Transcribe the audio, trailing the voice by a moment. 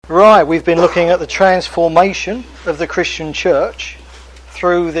Right, we've been looking at the transformation of the Christian church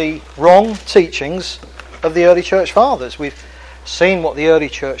through the wrong teachings of the early church fathers. We've seen what the early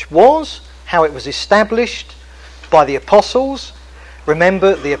church was, how it was established by the apostles.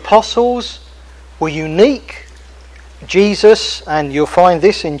 Remember, the apostles were unique. Jesus, and you'll find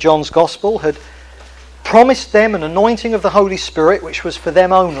this in John's Gospel, had promised them an anointing of the Holy Spirit which was for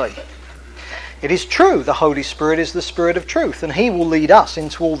them only. It is true, the Holy Spirit is the Spirit of truth, and He will lead us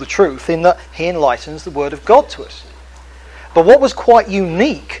into all the truth in that He enlightens the Word of God to us. But what was quite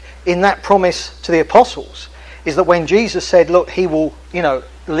unique in that promise to the apostles is that when Jesus said, look, He will,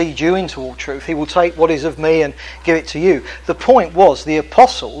 lead you into all truth, He will take what is of me and give it to you. The point was the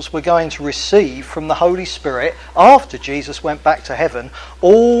apostles were going to receive from the Holy Spirit, after Jesus went back to heaven,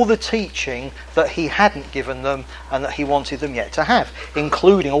 all the teaching that He hadn't given them and that He wanted them yet to have,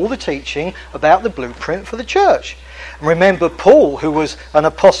 including all the teaching about the blueprint for the church. And remember Paul, who was an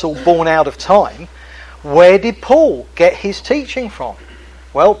apostle born out of time. Where did Paul get his teaching from?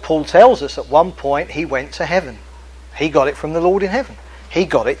 Well, Paul tells us at one point he went to heaven. He got it from the Lord in heaven. He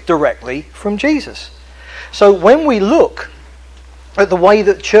got it directly from Jesus. So when we look at the way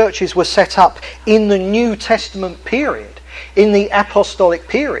that churches were set up in the New Testament period, in the apostolic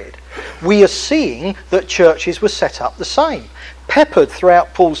period, we are seeing that churches were set up the same. Peppered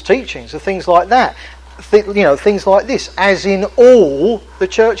throughout Paul's teachings are things like that. Things like this, as in all the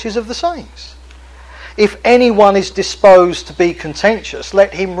churches of the saints. If anyone is disposed to be contentious,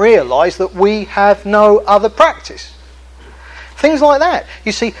 let him realise that we have no other practice. Things like that.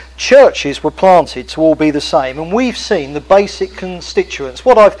 You see, churches were planted to all be the same, and we've seen the basic constituents,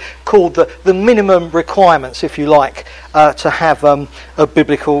 what I've called the minimum requirements, if you like, to have a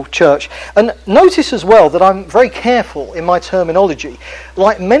biblical church. And notice as well that I'm very careful in my terminology.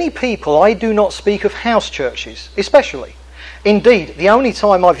 Like many people, I do not speak of house churches, especially. Indeed, the only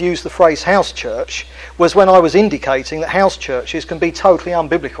time I've used the phrase house church was when I was indicating that house churches can be totally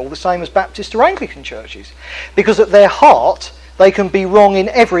unbiblical, the same as Baptist or Anglican churches. Because at their heart, they can be wrong in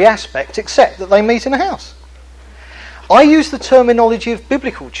every aspect except that they meet in a house. I use the terminology of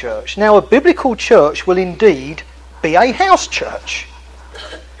biblical church. Now, a biblical church will indeed be a house church.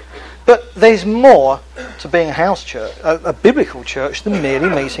 But there's more to being a house church, a biblical church, than merely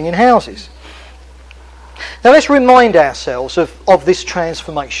meeting in houses. Now let's remind ourselves of this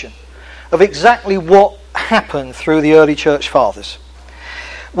transformation, of exactly what happened through the early church fathers.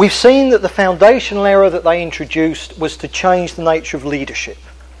 We've seen that the foundational error that they introduced was to change the nature of leadership.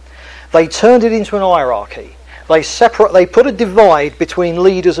 They turned it into an hierarchy. They put a divide between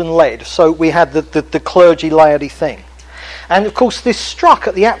leaders and led, so we had the clergy-laity thing. And of course this struck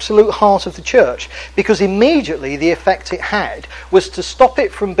at the absolute heart of the church, because immediately the effect it had was to stop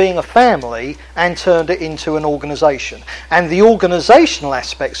it from being a family and turned it into an organisation. And the organisational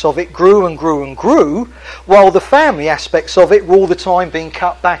aspects of it grew and grew and grew, while the family aspects of it were all the time being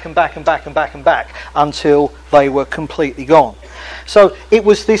cut back and back and back and back and back until they were completely gone. So it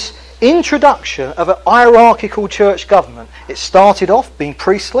was this introduction of a hierarchical church government. It started off being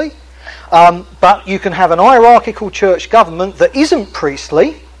priestly. But you can have an hierarchical church government that isn't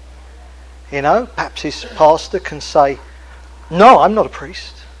priestly. Baptist pastor can say, no, I'm not a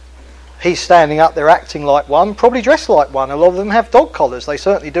priest. He's standing up there acting like one, probably dressed like one. A lot of them have dog collars. They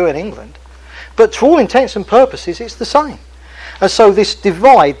certainly do in England. But to all intents and purposes, it's the same. And so this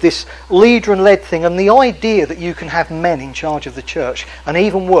divide, this leader and led thing, and the idea that you can have men in charge of the church, and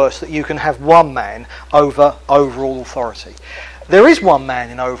even worse, that you can have one man over overall authority. There is one man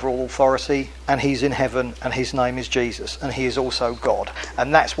in overall authority, and he's in heaven, and his name is Jesus, and he is also God.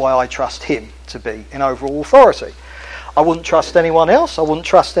 And that's why I trust him to be in overall authority. I wouldn't trust anyone else, I wouldn't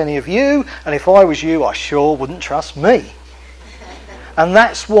trust any of you, and if I was you, I sure wouldn't trust me. And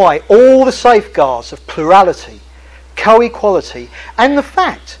that's why all the safeguards of plurality, co-equality, and the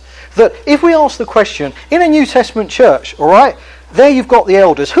fact that if we ask the question, in a New Testament church, all right, there you've got the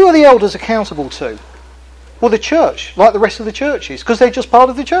elders. Who are the elders accountable to? Well, the church, like the rest of the churches, because they're just part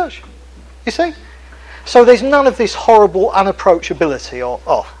of the church. You see? So there's none of this horrible unapproachability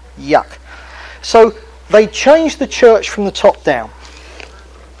or, yuck. So they changed the church from the top down.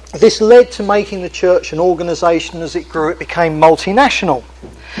 This led to making the church an organisation. As it grew, it became multinational.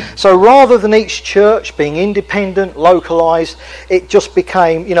 So rather than each church being independent, localised, it just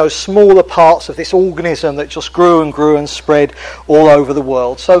became, smaller parts of this organism that just grew and spread all over the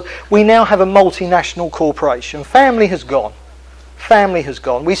world. So we now have a multinational corporation. Family has gone.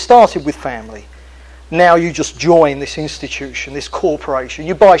 We started with family. Now you just join this institution, this corporation.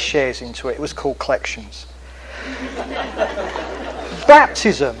 You buy shares into it. It was called collections.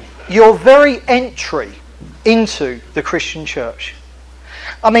 Baptism, your very entry into the Christian church.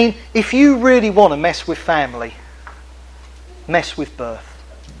 I mean, if you really want to mess with family, mess with birth.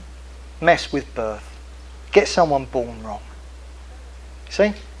 Mess with birth. Get someone born wrong.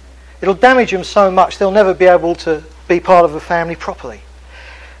 See? It'll damage them so much they'll never be able to be part of a family properly.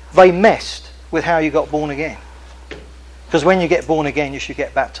 They messed with how you got born again. Because when you get born again, you should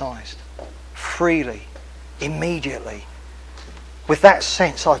get baptised. Freely. Immediately. With that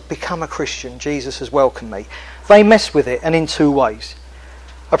sense, I've become a Christian. Jesus has welcomed me. They mess with it, and in two ways.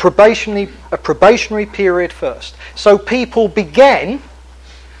 A probationary period first. So people began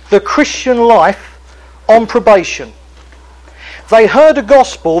the Christian life on probation. They heard a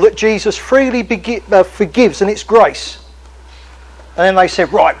gospel that Jesus freely forgives and it's grace. And then they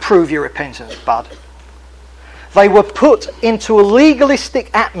said, right, prove your repentance, bud. They were put into a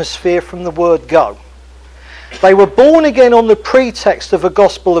legalistic atmosphere from the word go. They were born again on the pretext of a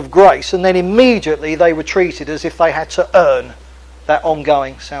gospel of grace, and then immediately they were treated as if they had to earn that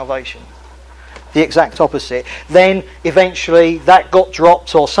ongoing salvation. The exact opposite. Then eventually that got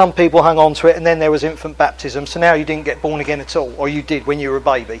dropped, or some people hung on to it, and then there was infant baptism. So now you didn't get born again at all, or you did when you were a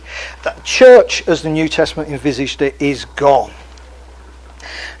baby. That church, as the New Testament envisaged it, is gone.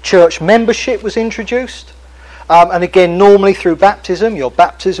 Church membership was introduced. And again, normally through baptism. Your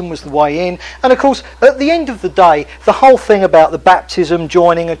baptism was the way in. And of course, at the end of the day, the whole thing about the baptism,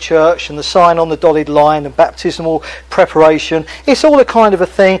 joining a church, and the sign on the dotted line, and baptismal preparation, it's all a kind of a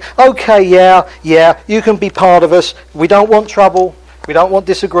thing. Okay, yeah, you can be part of us. We don't want trouble. We don't want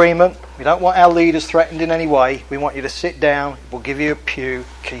disagreement. We don't want our leaders threatened in any way. We want you to sit down. We'll give you a pew.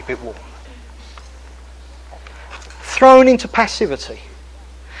 Keep it warm. Thrown into passivity.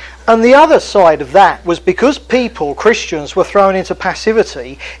 And the other side of that was because people, Christians, were thrown into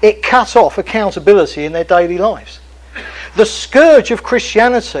passivity, it cut off accountability in their daily lives. The scourge of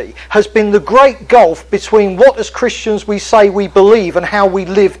Christianity has been the great gulf between what as Christians we say we believe and how we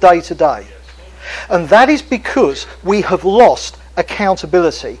live day to day. And that is because we have lost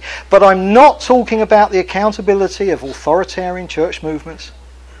accountability. But I'm not talking about the accountability of authoritarian church movements.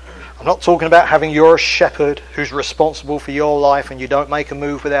 I'm not talking about having you're a shepherd who's responsible for your life and you don't make a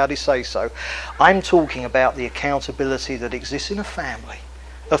move without his say-so. I'm talking about the accountability that exists in a family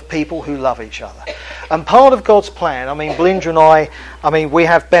of people who love each other. And part of God's plan, Blinder and I we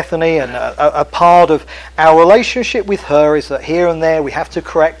have Bethany, and a part of our relationship with her is that here and there we have to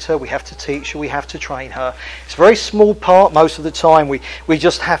correct her, we have to teach her, we have to train her. It's a very small part. Most of the time we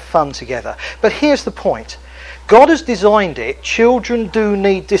just have fun together. But here's the point. God has designed it. Children do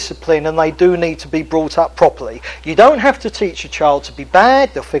need discipline, and they do need to be brought up properly. You don't have to teach a child to be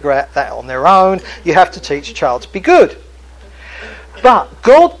bad. They'll figure out that on their own. You have to teach a child to be good. But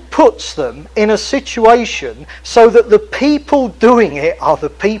God puts them in a situation so that the people doing it are the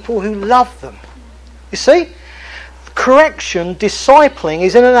people who love them. You see? Correction, discipling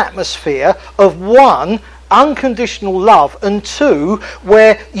is in an atmosphere of one, unconditional love, and two,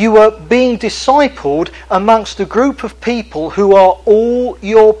 where you are being discipled amongst a group of people who are all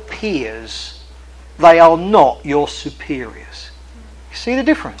your peers. They are not your superiors. You see the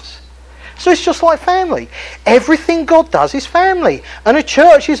difference? So it's just like family. Everything God does is family. And a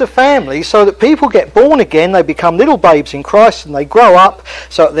church is a family so that people get born again, they become little babes in Christ, and they grow up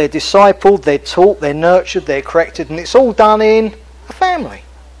so that they're discipled, they're taught, they're nurtured, they're corrected, and it's all done in a family.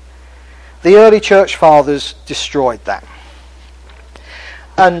 The early church fathers destroyed that.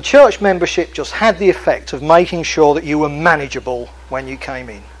 And church membership just had the effect of making sure that you were manageable when you came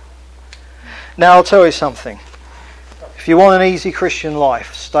in. Now I'll tell you something. If you want an easy Christian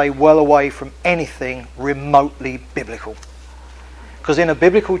life, stay well away from anything remotely biblical. Because in a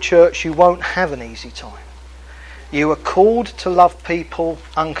biblical church you won't have an easy time. You are called to love people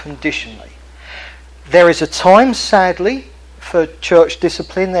unconditionally. There is a time, sadly, for church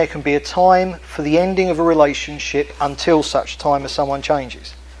discipline. There can be a time for the ending of a relationship until such time as someone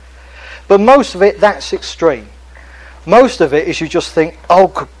changes. But most of it, that's extreme. Most of it is you just think, oh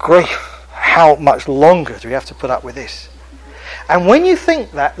good grief, how much longer do we have to put up with this? And when you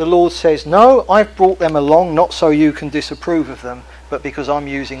think that, the Lord says, no, I've brought them along not so you can disapprove of them, but because I'm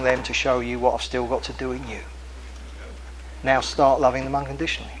using them to show you what I've still got to do in you. Now start loving them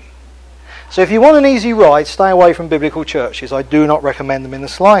unconditionally. So if you want an easy ride, stay away from biblical churches. I do not recommend them in the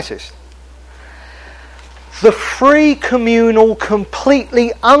slightest. The free, communal,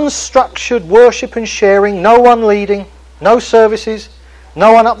 completely unstructured worship and sharing, no one leading, no services,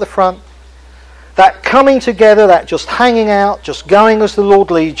 no one up the front, that coming together, that just hanging out, just going as the Lord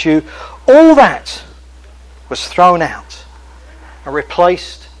leads you, all that was thrown out and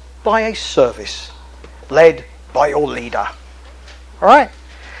replaced by a service led by your leader. All right?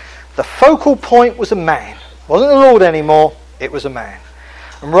 The focal point was a man. It wasn't the Lord anymore, it was a man.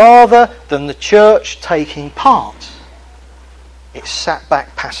 And rather than the church taking part, it sat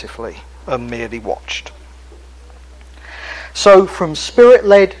back passively and merely watched. So from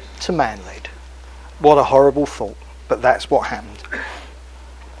spirit-led to man-led. What a horrible thought, but that's what happened.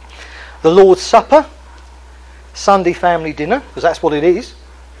 The Lord's Supper, Sunday family dinner, because that's what it is,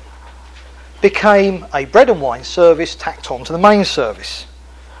 became a bread and wine service tacked on to the main service.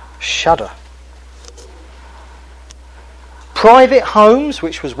 Shudder. Private homes,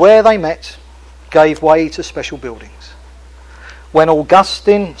 which was where they met, gave way to special buildings. When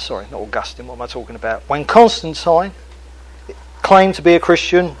Constantine claimed to be a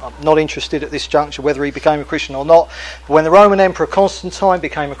Christian, I'm not interested at this juncture whether he became a Christian or not, but when the Roman Emperor Constantine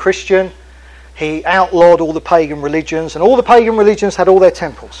became a Christian, he outlawed all the pagan religions, and all the pagan religions had all their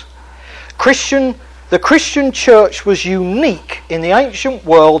temples. The Christian church was unique in the ancient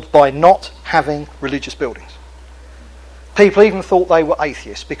world by not having religious buildings. People even thought they were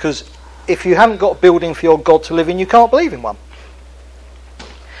atheists, because if you haven't got a building for your God to live in, you can't believe in one.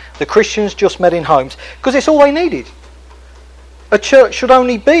 The Christians just met in homes, because it's all they needed. A church should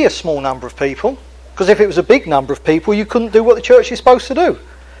only be a small number of people, because if it was a big number of people, you couldn't do what the church is supposed to do.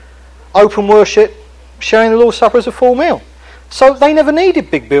 Open worship, sharing the Lord's Supper as a full meal. So they never needed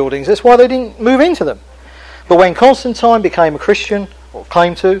big buildings. That's why they didn't move into them. But when Constantine became a Christian, or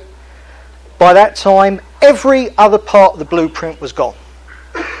claimed to, by that time, every other part of the blueprint was gone.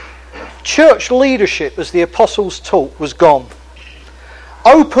 Church leadership, as the apostles taught, was gone.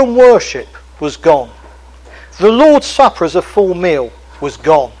 Open worship was gone. The Lord's Supper as a full meal was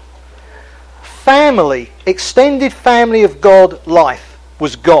gone. Family, extended family of God life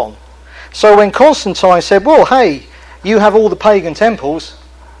was gone. So when Constantine said, well, hey, you have all the pagan temples,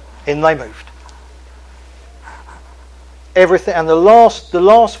 in they moved. Everything, and the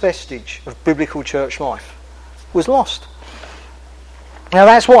last vestige of biblical church life was lost. Now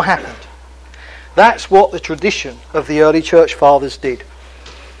that's what happened. That's what the tradition of the early church fathers did.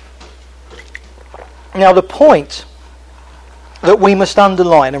 Now the point that we must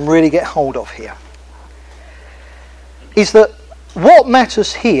underline and really get hold of here is that what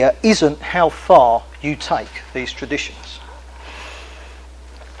matters here isn't how far you take these traditions.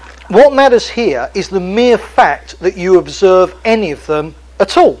 What matters here is the mere fact that you observe any of them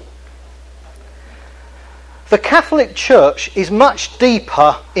at all. The Catholic Church is much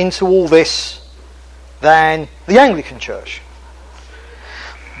deeper into all this than the Anglican Church.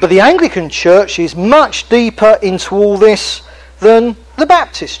 But the Anglican Church is much deeper into all this than the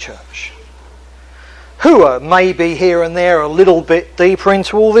Baptist Church, who are maybe here and there a little bit deeper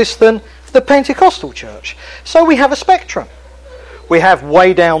into all this than the Pentecostal Church. So we have a spectrum. We have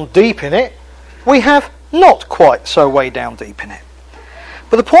way down deep in it. We have not quite so way down deep in it.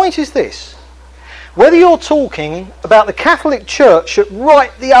 But the point is this. Whether you're talking about the Catholic Church at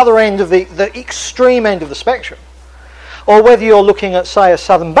right the other end of the extreme end of the spectrum, or whether you're looking at, say, a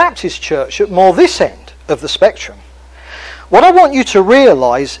Southern Baptist Church at more this end of the spectrum, what I want you to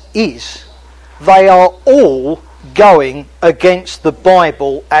realise is they are all going against the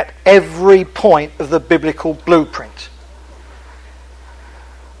Bible at every point of the biblical blueprint.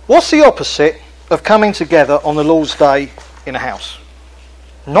 What's the opposite of coming together on the Lord's Day in a house?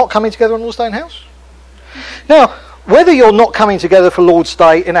 Not coming together on the Lord's Day in a house? Now, whether you're not coming together for Lord's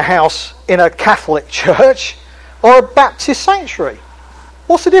Day in a house in a Catholic church or a Baptist sanctuary,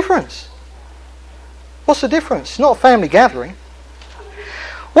 what's the difference? What's the difference? It's not a family gathering.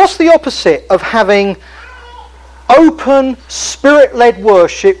 What's the opposite of having open, spirit-led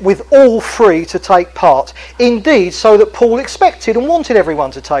worship with all free to take part? Indeed, so that Paul expected and wanted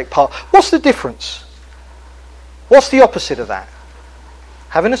everyone to take part. What's the difference? What's the opposite of that?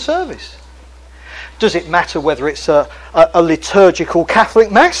 Having a service. Does it matter whether it's a liturgical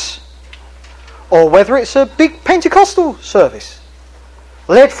Catholic Mass or whether it's a big Pentecostal service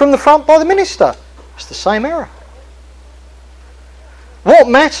led from the front by the minister? It's the same error. What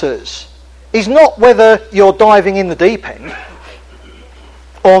matters is not whether you're diving in the deep end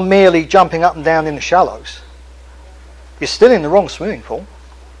or merely jumping up and down in the shallows. You're still in the wrong swimming pool.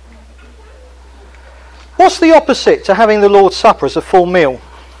 What's the opposite to having the Lord's Supper as a full meal?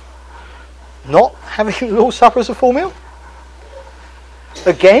 Not having the Lord's Supper as a full meal?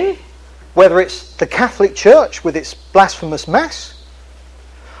 Again, whether it's the Catholic Church with its blasphemous Mass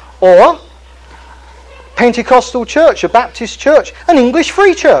or Pentecostal church, a Baptist church, an English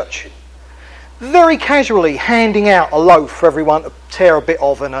Free Church, very casually handing out a loaf for everyone to tear a bit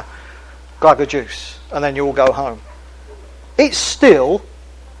of and a glug of juice, and then you all go home. It's still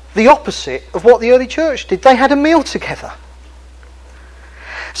the opposite of what the early church did. They had a meal together.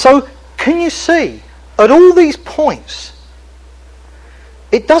 So, can you see, at all these points,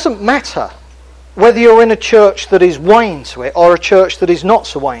 it doesn't matter whether you're in a church that is way into it or a church that is not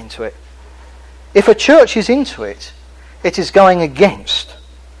so way into it. If a church is into it, it is going against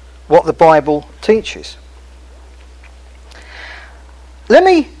what the Bible teaches. Let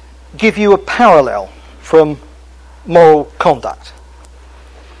me give you a parallel from moral conduct.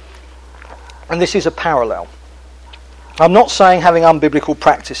 And this is a parallel. I'm not saying having unbiblical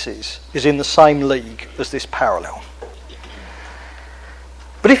practices is in the same league as this parallel.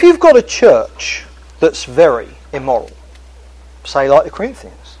 But if you've got a church that's very immoral, say like the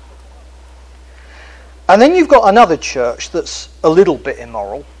Corinthians, and then you've got another church that's a little bit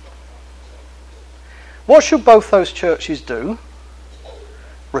immoral, what should both those churches do?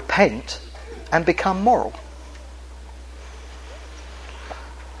 Repent and become moral.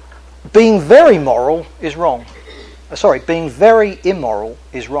 Being very moral is wrong. Being very immoral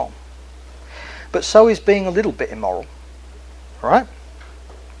is wrong. But so is being a little bit immoral. All right?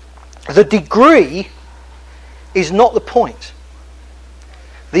 The degree is not the point.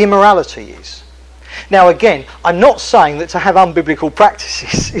 The immorality is. Now again, I'm not saying that to have unbiblical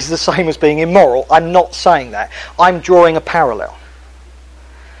practices is the same as being immoral. I'm not saying that. I'm drawing a parallel.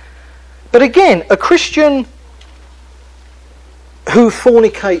 But again, a Christian who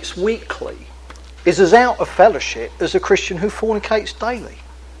fornicates weekly is as out of fellowship as a Christian who fornicates daily.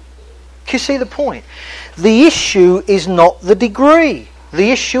 Can you see the point? The issue is not the degree.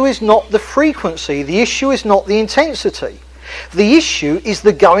 The issue is not the frequency. The issue is not the intensity. The issue is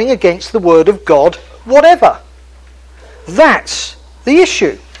the going against the Word of God, whatever. That's the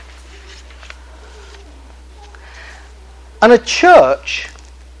issue. And a church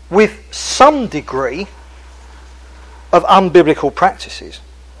with some degree of unbiblical practices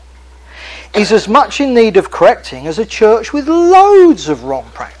is as much in need of correcting as a church with loads of wrong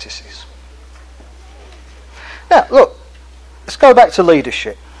practices. Now, look, let's go back to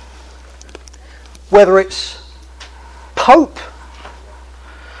leadership. Whether it's pope,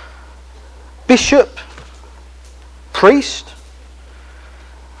 bishop, priest,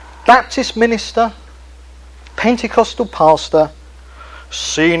 Baptist minister, Pentecostal pastor,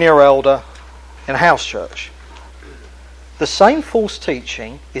 senior elder in a house church, the same false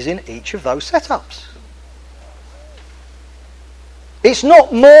teaching is in each of those setups. It's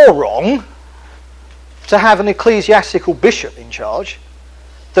not more wrong to have an ecclesiastical bishop in charge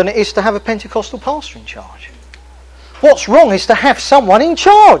than it is to have a Pentecostal pastor in charge. What's wrong is to have someone in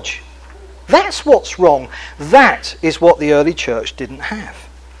charge. That's what's wrong. That is what the early church didn't have.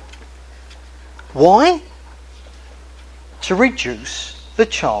 Why? To reduce the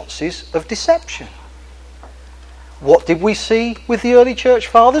chances of deception. What did we see with the early church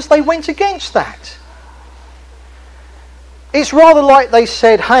fathers? They went against that. It's rather like they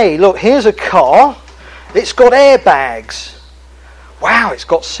said, hey, look, here's a car. It's got airbags. Wow, it's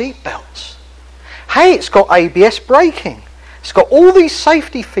got seat belts. Hey, it's got ABS braking. It's got all these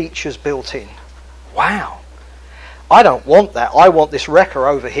safety features built in. Wow. I don't want that. I want this wrecker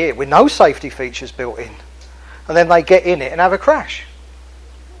over here with no safety features built in. And then they get in it and have a crash.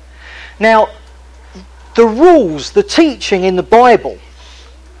 Now, the rules, the teaching in the Bible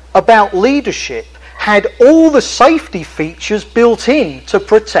about leadership had all the safety features built in to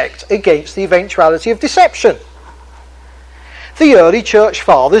protect against the eventuality of deception. The early church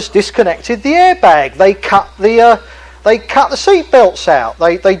fathers disconnected the airbag. They cut the seat belts out.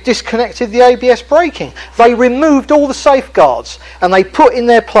 They disconnected the ABS braking. They removed all the safeguards and they put in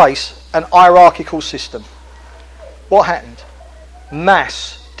their place an hierarchical system. What happened?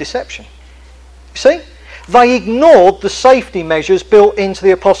 Mass deception. You see? They ignored the safety measures built into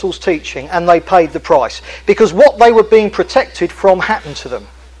the apostles' teaching and they paid the price because what they were being protected from happened to them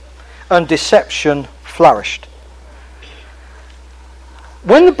and deception flourished.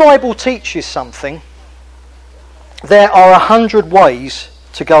 When the Bible teaches something, there are 100 ways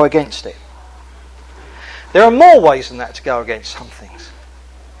to go against it. There are more ways than that to go against some things.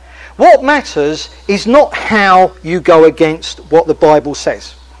 What matters is not how you go against what the Bible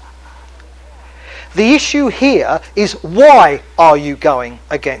says. The issue here is why are you going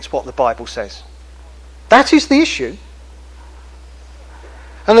against what the Bible says? That is the issue.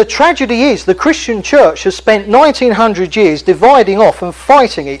 And the tragedy is the Christian church has spent 1900 years dividing off and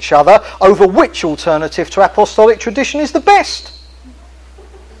fighting each other over which alternative to apostolic tradition is the best.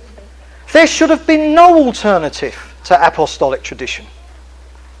 There should have been no alternative to apostolic tradition.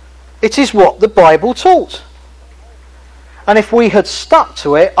 It is what the Bible taught. And if we had stuck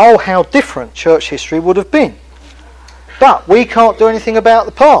to it, oh, how different church history would have been. But we can't do anything about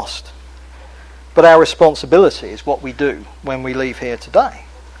the past. But our responsibility is what we do when we leave here today.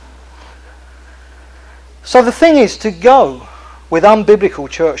 So the thing is to go with unbiblical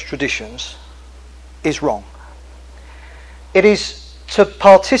church traditions is wrong. It is to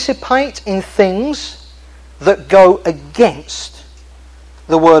participate in things that go against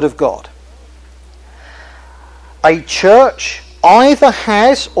the Word of God. A church either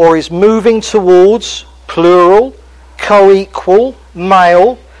has or is moving towards plural, co-equal,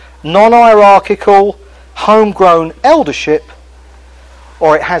 male, non-hierarchical, homegrown eldership,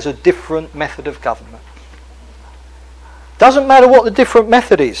 or it has a different method of government. Doesn't matter what the different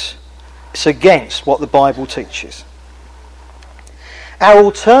method is, it's against what the Bible teaches. Our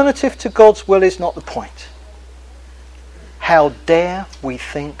alternative to God's will is not the point. How dare we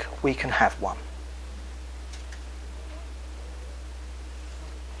think we can have one?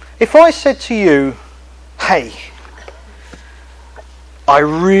 If I said to you, hey, I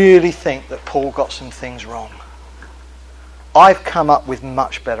really think that Paul got some things wrong. I've come up with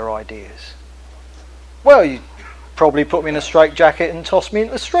much better ideas. Well, you'd probably put me in a straitjacket and toss me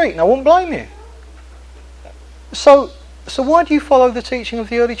into the street, and I wouldn't blame you. So why do you follow the teaching of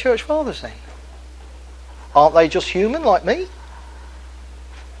the early church fathers then? Aren't they just human like me?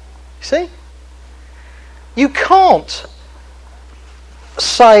 See? You can't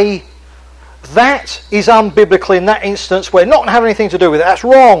say that is unbiblical in that instance. We're not going to have anything to do with it. That's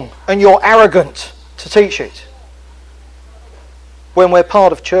wrong, and you're arrogant to teach it. When we're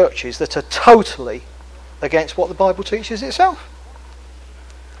part of churches that are totally against what the Bible teaches itself.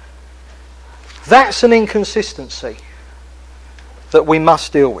 That's an inconsistency that we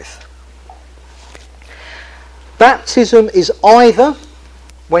must deal with. Baptism is either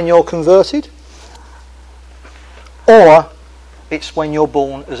when you're converted, or it's when you're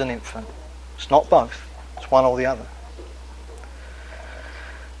born as an infant. It's not both. It's one or the other.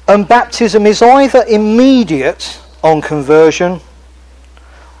 And baptism is either immediate on conversion,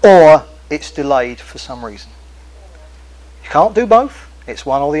 or it's delayed for some reason. You can't do both. It's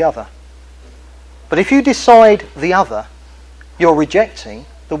one or the other. But if you decide the other, you're rejecting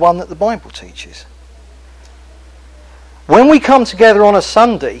the one that the Bible teaches. When we come together on a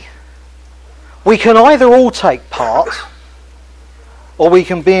Sunday, we can either all take part, or we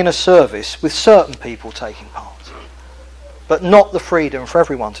can be in a service with certain people taking part, but not the freedom for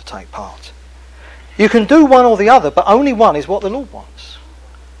everyone to take part. You can do one or the other, but only one is what the Lord wants.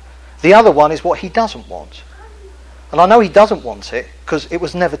 The other one is what he doesn't want. And I know he doesn't want it because it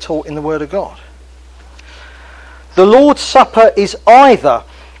was never taught in the Word of God. The Lord's Supper is either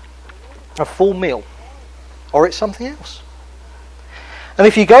a full meal or it's something else. And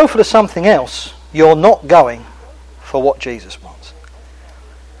if you go for the something else, you're not going for what Jesus wants.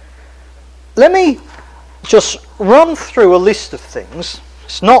 Let me just run through a list of things.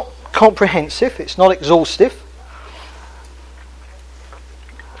 It's not comprehensive, it's not exhaustive.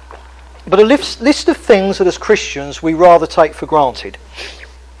 But a list of things that as Christians we rather take for granted,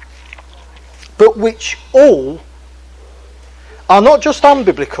 but which all are not just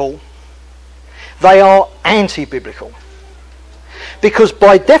unbiblical, they are anti-biblical. Because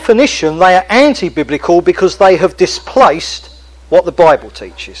by definition they are anti-biblical because they have displaced what the Bible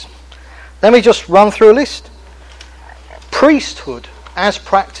teaches. Let me just run through a list. Priesthood as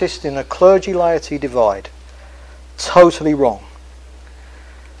practiced in a clergy-laity divide. Totally wrong.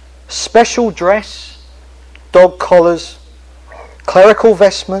 Special dress, dog collars, clerical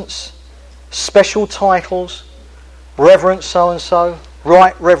vestments, special titles, Reverend so-and-so,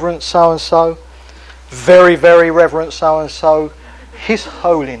 Right Reverend so-and-so, Very, very Reverend so-and-so, His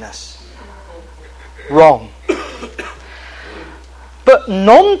Holiness. Wrong. But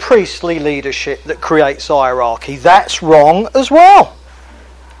non-priestly leadership that creates hierarchy, that's wrong as well.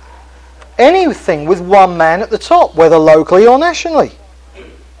 Anything with one man at the top, whether locally or nationally.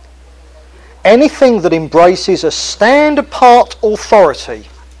 Anything that embraces a stand-apart authority,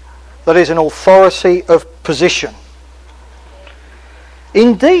 that is an authority of position.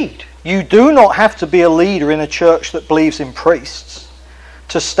 Indeed, you do not have to be a leader in a church that believes in priests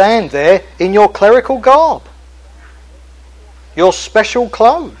to stand there in your clerical garb, your special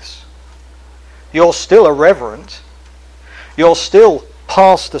clothes. You're still a reverend. You're still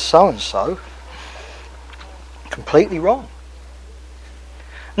Pastor so-and-so. Completely wrong.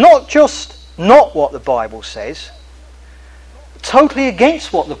 Not just not what the Bible says, totally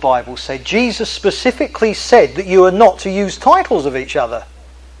against what the Bible said. Jesus specifically said that you are not to use titles of each other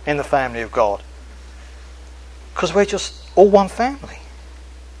in the family of God, because we're just all one family.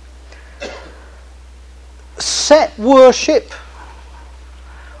 Set worship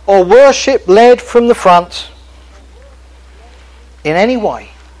or worship led from the front in any way,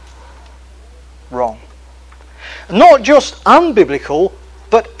 wrong. Not just unbiblical,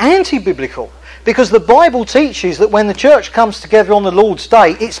 but anti-biblical. Because the Bible teaches that when the church comes together on the Lord's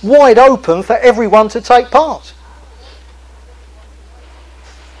Day, it's wide open for everyone to take part.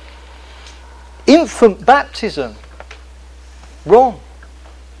 Infant baptism, wrong.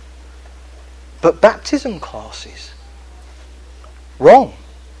 But baptism classes, wrong.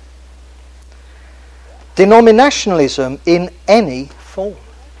 Denominationalism in any form.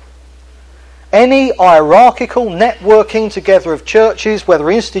 Any hierarchical networking together of churches,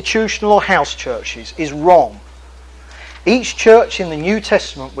 whether institutional or house churches, is wrong. Each church in the New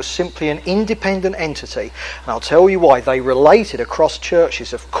Testament was simply an independent entity. And I'll tell you why. They related across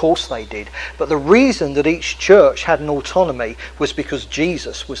churches, of course they did. But the reason that each church had an autonomy was because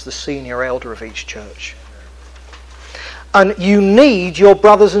Jesus was the senior elder of each church. And you need your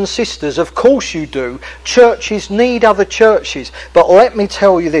brothers and sisters, of course you do. Churches need other churches. But let me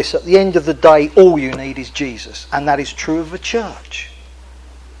tell you this, at the end of the day, all you need is Jesus. And that is true of a church.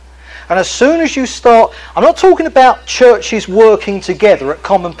 And as soon as you start, I'm not talking about churches working together at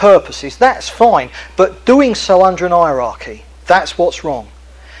common purposes, that's fine. But doing so under an hierarchy, that's what's wrong.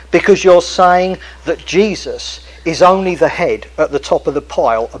 Because you're saying that Jesus is only the head at the top of the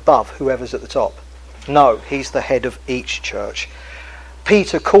pile above whoever's at the top. No, he's the head of each church.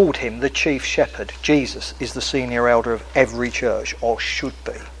 Peter called him the chief shepherd. Jesus is the senior elder of every church, or should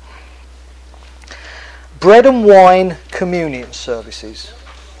be. Bread and wine communion services,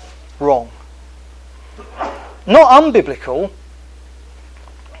 wrong. Not unbiblical,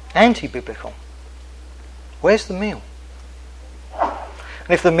 anti-biblical. Where's the meal? And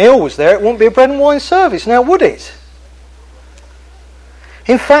if the meal was there, it wouldn't be a bread and wine service, now would it?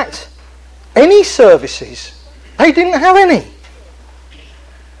 In fact, any services, they didn't have any.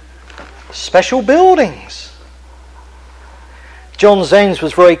 Special buildings. John Zenz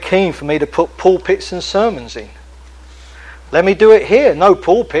was very keen for me to put pulpits and sermons in. Let me do it here. No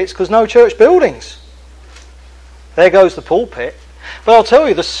pulpits because no church buildings. There goes the pulpit. But I'll tell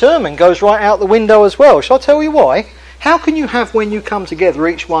you, the sermon goes right out the window as well. Shall I tell you why? How can you have when you come together,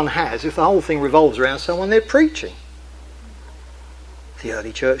 each one has, if the whole thing revolves around someone they're preaching? The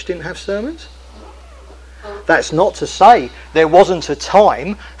early church didn't have sermons. That's not to say there wasn't a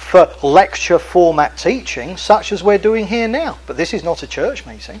time for lecture format teaching such as we're doing here now. But this is not a church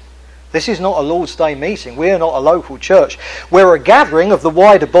meeting. This is not a Lord's Day meeting. We are not a local church. We're a gathering of the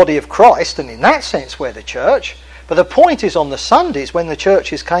wider body of Christ, and in that sense we're the church. But the point is, on the Sundays when the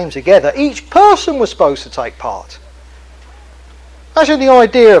churches came together, each person was supposed to take part. Imagine the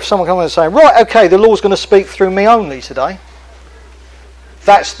idea of someone coming and saying, right, okay, the Lord's going to speak through me only today.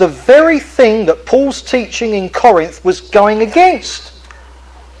 That's the very thing that Paul's teaching in Corinth was going against.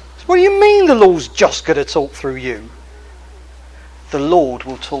 So what do you mean the Lord's just going to talk through you? The Lord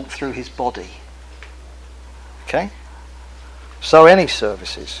will talk through his body. Okay? So any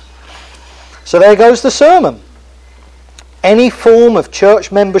services. So there goes the sermon. Any form of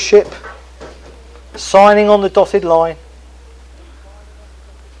church membership, signing on the dotted line,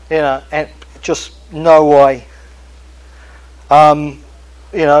 and just no way.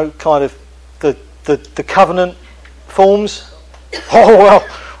 Kind of the covenant forms. We're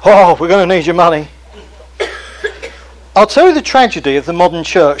going to need your money. I'll tell you the tragedy of the modern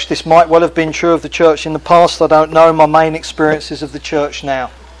church. This might well have been true of the church in the past. I don't know. My main experiences of the church now.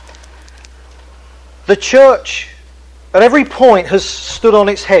 The church, at every point, has stood on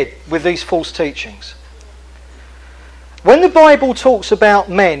its head with these false teachings. When the Bible talks about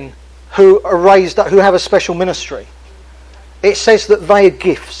men who are raised up, who have a special ministry, it says that they are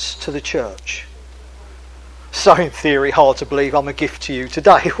gifts to the church. So in theory, hard to believe I'm a gift to you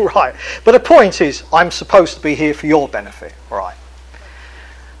today, right? But the point is, I'm supposed to be here for your benefit, right?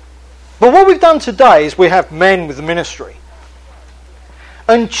 But what we've done today is we have men with the ministry.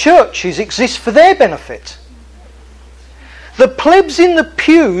 And churches exist for their benefit. The plebs in the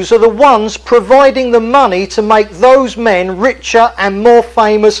pews are the ones providing the money to make those men richer and more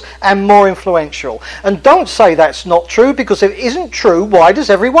famous and more influential. And don't say that's not true, because if it isn't true, why does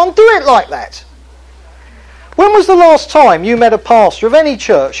everyone do it like that? When was the last time you met a pastor of any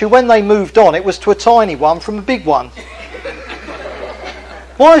church who, when they moved on, it was to a tiny one from a big one?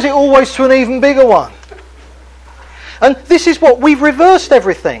 Why is it always to an even bigger one? And this is what we've reversed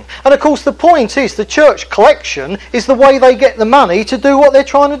everything. And of course the point is the church collection is the way they get the money to do what they're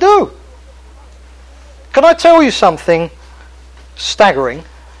trying to do. Can I tell you something staggering?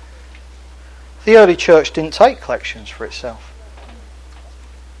 The early church didn't take collections for itself.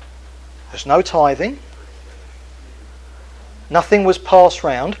 There's no tithing. Nothing was passed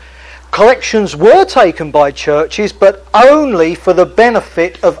round. Collections were taken by churches, but only for the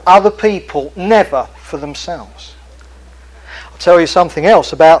benefit of other people, never for themselves. I'll tell you something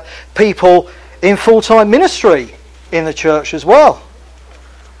else about people in full-time ministry in the church as well.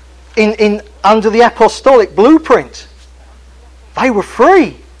 Under the apostolic blueprint, they were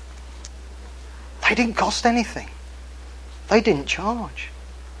free. They didn't cost anything. They didn't charge.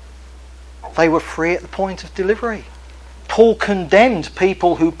 They were free at the point of delivery. Paul condemned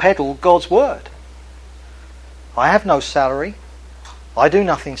people who peddle God's word. I have no salary. I do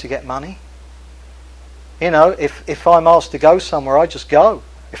nothing to get money. You know, if I'm asked to go somewhere, I just go.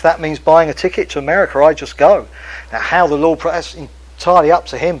 If that means buying a ticket to America, I just go. Now, how the Lord, that's entirely up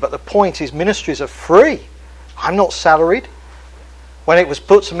to him, but the point is ministries are free. I'm not salaried. When it was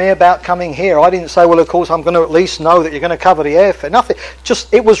put to me about coming here, I didn't say, well, of course, I'm going to at least know that you're going to cover the airfare. Nothing.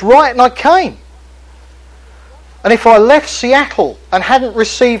 Just, it was right and I came. And if I left Seattle and hadn't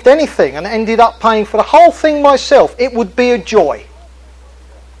received anything and ended up paying for the whole thing myself, it would be a joy.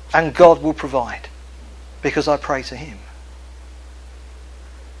 And God will provide, because I pray to him.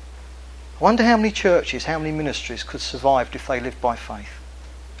 I wonder how many churches, how many ministries could survive if they lived by faith,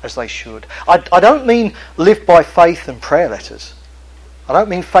 as they should. I don't mean live by faith and prayer letters. I don't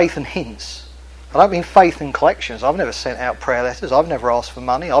mean faith and hints. I don't mean faith and collections. I've never sent out prayer letters. I've never asked for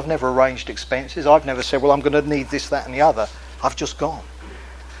money. I've never arranged expenses. I've never said, well, I'm going to need this, that and the other. I've just gone.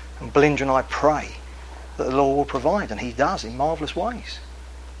 And Belinda and I pray that the Lord will provide, and he does in marvellous ways.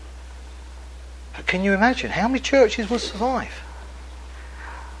 But can you imagine how many churches would survive?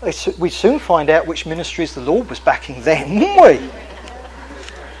 We'd soon find out which ministries the Lord was backing then, wouldn't we?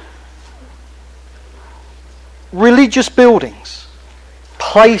 Religious buildings,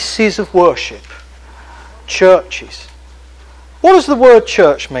 places of worship, churches. What does the word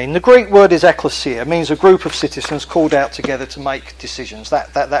church mean? The Greek word is ekklesia. It means a group of citizens called out together to make decisions.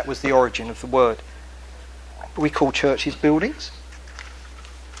 That was the origin of the word. But we call churches buildings.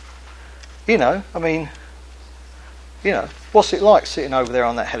 You know, I mean, you know, what's it like sitting over there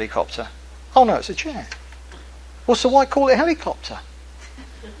on that helicopter? Oh no, it's a chair. Well, so why call it a helicopter?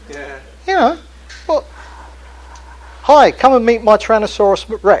 Yeah. You know, what? Hi, come and meet my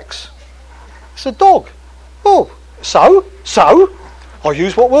Tyrannosaurus Rex. It's a dog. Oh, so? I'll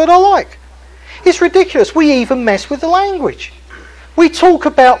use what word I like. It's ridiculous. We even mess with the language. We talk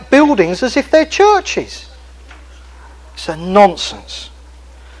about buildings as if they're churches. It's a nonsense.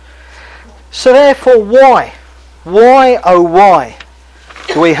 So therefore, why? Why, oh why,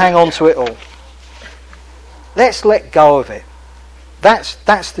 do we hang on to it all? Let's let go of it. That's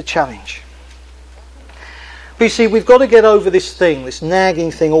the challenge. But you see, we've got to get over this thing, this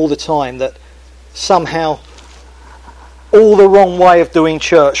nagging thing all the time, that somehow all the wrong way of doing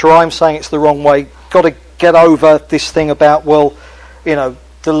church, or I'm saying it's the wrong way, got to get over this thing about, well, you know,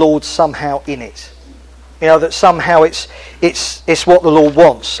 the Lord's somehow in it. You know, that somehow it's what the Lord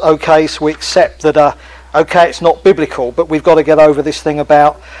wants. Okay, so we accept that, okay, it's not biblical, but we've got to get over this thing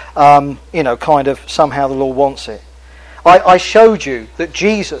about, you know, kind of somehow the Lord wants it. I showed you that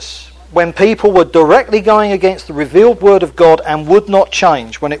Jesus, when people were directly going against the revealed word of God and would not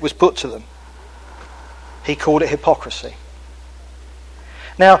change when it was put to them, he called it hypocrisy.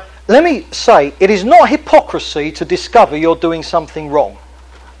 Now, let me say, it is not hypocrisy to discover you're doing something wrong.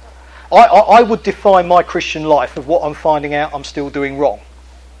 I would define my Christian life of what I'm finding out I'm still doing wrong.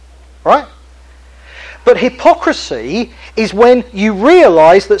 Right? But hypocrisy is when you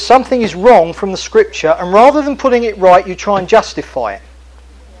realise that something is wrong from the Scripture, and rather than putting it right, you try and justify it.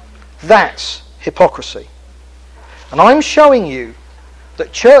 That's hypocrisy. And I'm showing you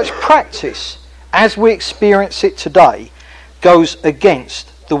that church practice, as we experience it today, goes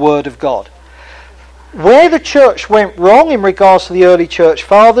against the Word of God. Where the church went wrong in regards to the early church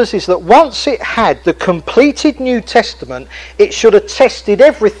fathers is that once it had the completed New Testament, it should have tested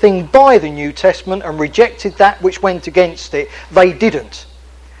everything by the New Testament and rejected that which went against it. They didn't.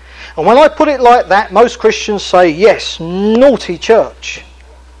 And when I put it like that, most Christians say, yes, naughty church.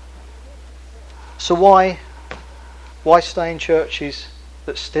 So why stay in churches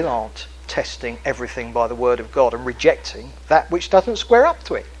that still aren't testing everything by the Word of God and rejecting that which doesn't square up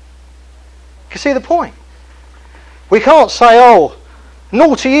to it? You see the point? We can't say, oh,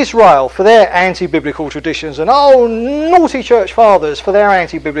 naughty Israel for their anti-biblical traditions, and oh, naughty church fathers for their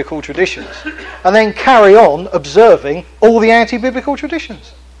anti-biblical traditions, and then carry on observing all the anti-biblical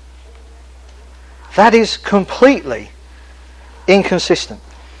traditions. That is completely inconsistent.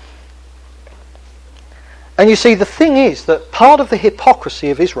 And you see, the thing is that part of the hypocrisy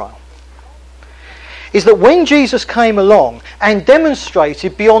of Israel is that when Jesus came along and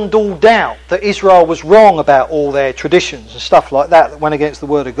demonstrated beyond all doubt that Israel was wrong about all their traditions and stuff like that went against the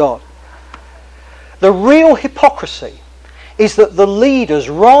Word of God, the real hypocrisy is that the leaders,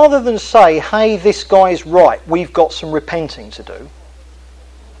 rather than say, hey, this guy's right, we've got some repenting to do,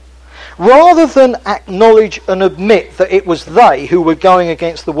 rather than acknowledge and admit that it was they who were going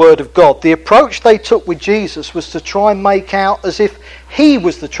against the word of God, the approach they took with Jesus was to try and make out as if he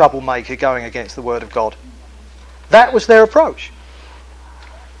was the troublemaker going against the word of God. That was their approach.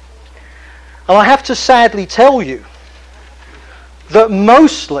 And I have to sadly tell you that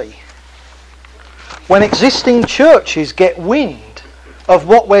mostly when existing churches get wind of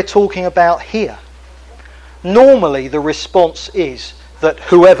what we're talking about here, normally the response is that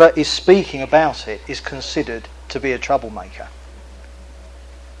whoever is speaking about it is considered to be a troublemaker.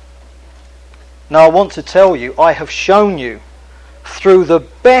 Now I want to tell you, I have shown you through the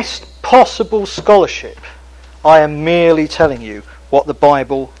best possible scholarship, I am merely telling you what the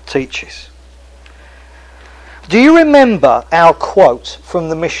Bible teaches. Do you remember our quote from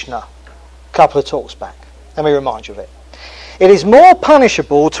the Mishnah a couple of talks back? Let me remind you of it. It is more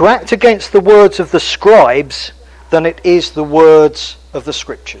punishable to act against the words of the scribes than it is the words of the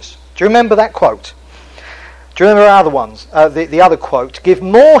scriptures. Do you remember that quote? Do you remember other ones? The other quote, give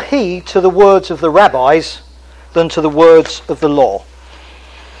more heed to the words of the rabbis than to the words of the law.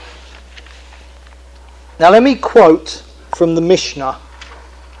 Now let me quote from the Mishnah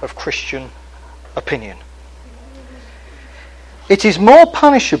of Christian opinion. It is more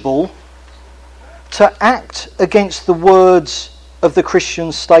punishable to act against the words of the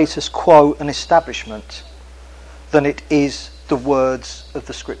Christian status quo and establishment than it is the words of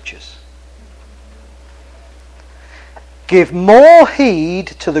the scriptures. Give more heed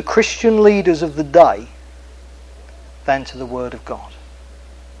to the Christian leaders of the day than to the word of God.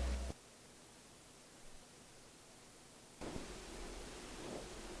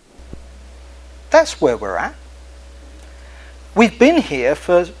 That's where we're at. We've been here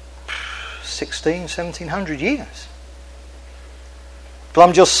for 1700 years. But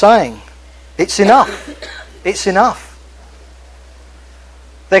I'm just saying, it's enough. It's enough.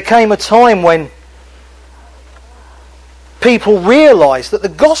 There came a time when people realised that the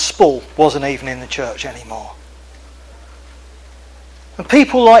gospel wasn't even in the church anymore. And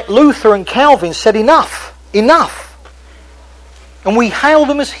people like Luther and Calvin said enough, enough. And we hail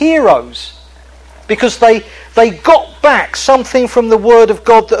them as heroes because they got back something from the word of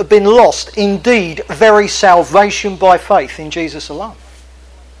God that had been lost, indeed, very salvation by faith in Jesus alone.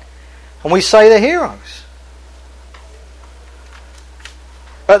 And we say they're heroes.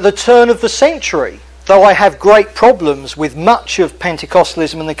 At the turn of the century, though I have great problems with much of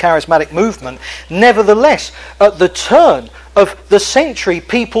Pentecostalism and the charismatic movement, nevertheless, at the turn of the century,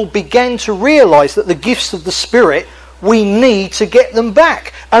 people began to realise that the gifts of the Spirit, we need to get them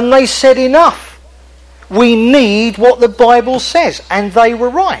back. And they said enough. We need what the Bible says. And they were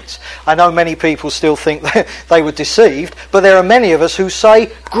right. I know many people still think that they were deceived, but there are many of us who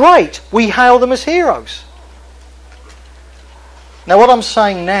say, great, we hail them as heroes. Now what I'm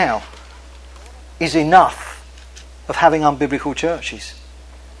saying now is enough of having unbiblical churches.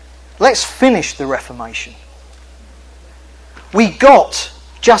 Let's finish the Reformation. We got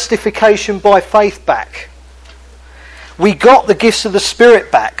justification by faith back. We got the gifts of the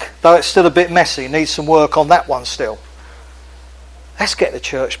Spirit back, though it's still a bit messy. Needs some work on that one still. Let's get the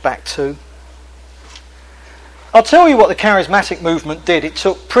church back too. I'll tell you what the charismatic movement did. It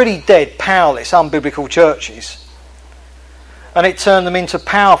took pretty dead, powerless, unbiblical churches and it turned them into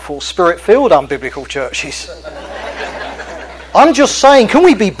powerful, Spirit-filled, unbiblical churches. I'm just saying, can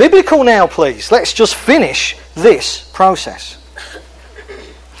we be biblical now, please? Let's just finish this process.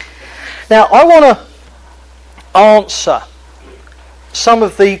 Now, I want to answer some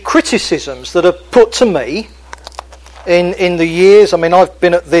of the criticisms that are put to me in the years. I mean, I've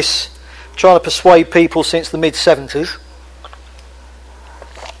been at this trying to persuade people since the mid-70s.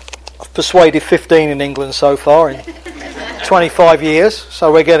 I've persuaded 15 in England so far in 25 years,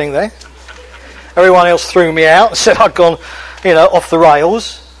 so we're getting there. Everyone else threw me out and said I'd gone, off the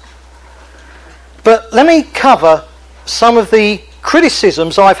rails. But let me cover some of the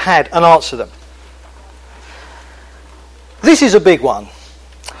criticisms I've had and answer them. This is a big one.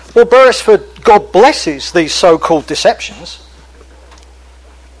 Well, Beresford, God blesses these so-called deceptions.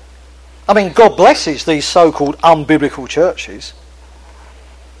 I mean, God blesses these so-called unbiblical churches.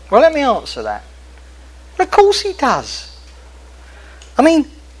 Well, let me answer that. Of course he does. I mean,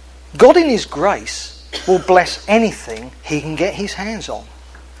 God in his grace will bless anything he can get his hands on.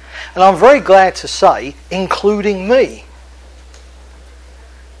 And I'm very glad to say, including me.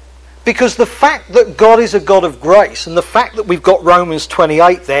 Because the fact that God is a God of grace, and the fact that we've got Romans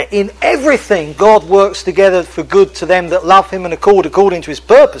 28 there, in everything God works together for good to them that love him and according to his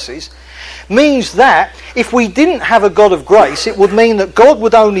purposes, means that if we didn't have a God of grace, it would mean that God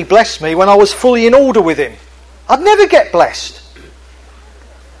would only bless me when I was fully in order with him. I'd never get blessed.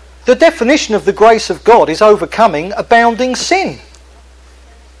 The definition of the grace of God is overcoming abounding sin.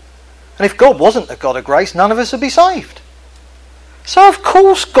 And if God wasn't a God of grace, none of us would be saved. So of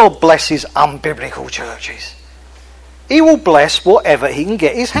course God blesses unbiblical churches. He will bless whatever he can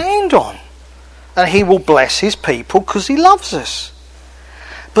get his hand on. And he will bless his people because he loves us.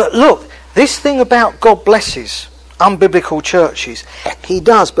 But look, this thing about God blesses unbiblical churches, he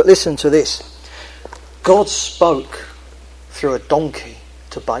does, but listen to this. God spoke through a donkey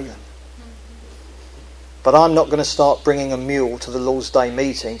to Balaam. But I'm not going to start bringing a mule to the Lord's Day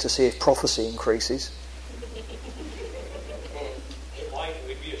meeting to see if prophecy increases.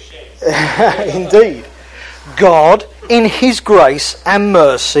 Indeed. God, in his grace and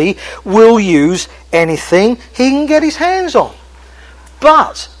mercy, will use anything he can get his hands on.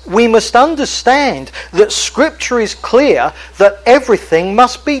 But we must understand that Scripture is clear that everything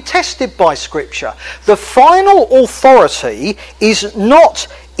must be tested by Scripture. The final authority is not,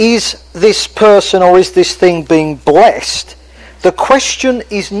 is this person or is this thing being blessed? The question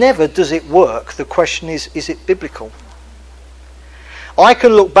is never, does it work? The question is it biblical? I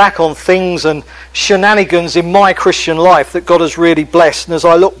can look back on things and shenanigans in my Christian life that God has really blessed, and as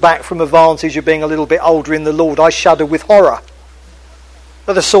I look back from a vantage of being a little bit older in the Lord, I shudder with horror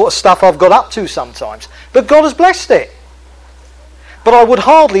at the sort of stuff I've got up to sometimes. But God has blessed it. But I would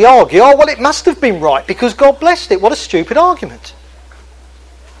hardly argue, oh well, it must have been right because God blessed it. What a stupid argument.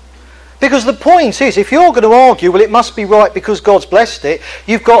 Because the point is, if you're going to argue, well, it must be right because God's blessed it,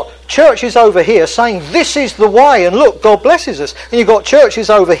 you've got churches over here saying this is the way and look, God blesses us. And you've got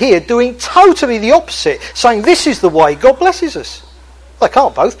churches over here doing totally the opposite, saying this is the way, God blesses us. They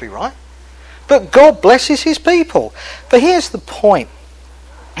can't both be right. But God blesses his people. But here's the point.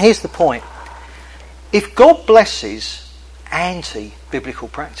 Here's the point. If God blesses anti-biblical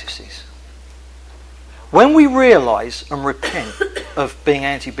practices, when we realise and repent of being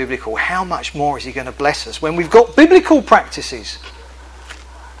anti-biblical, how much more is he going to bless us when we've got biblical practices?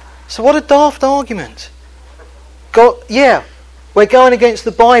 So what a daft argument. God, yeah, we're going against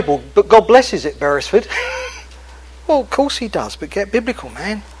the Bible, but God blesses it, Beresford. Well, of course he does, but get biblical,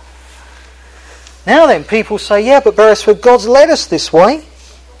 man. Now then, people say, yeah, but Beresford, God's led us this way.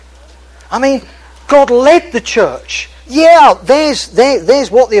 I mean, God led the church. Yeah,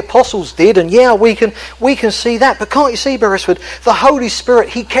 there's what the apostles did, and yeah, we can see that. But can't you see, Beresford, the Holy Spirit,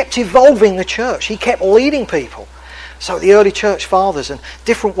 he kept evolving the church. He kept leading people. So the early church fathers and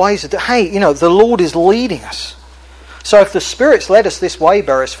different ways of, hey, the Lord is leading us. So if the Spirit's led us this way,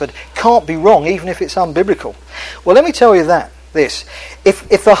 Beresford, can't be wrong, even if it's unbiblical. Well, let me tell you this.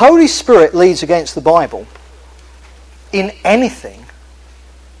 If the Holy Spirit leads against the Bible in anything,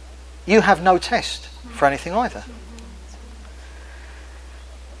 you have no test for anything either.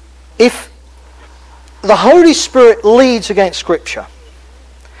 If the Holy Spirit leads against Scripture,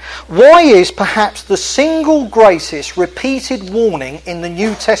 why is perhaps the single greatest repeated warning in the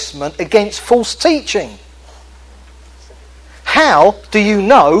New Testament against false teaching? How do you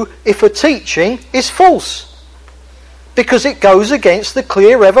know if a teaching is false? Because it goes against the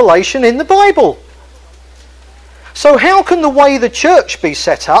clear revelation in the Bible. So how can the way the church be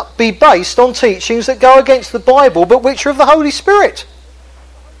set up be based on teachings that go against the Bible but which are of the Holy Spirit?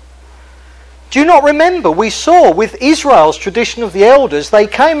 Do you not remember, we saw with Israel's tradition of the elders, they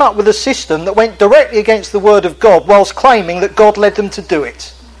came up with a system that went directly against the Word of God whilst claiming that God led them to do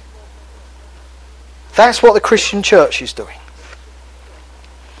it. That's what the Christian church is doing.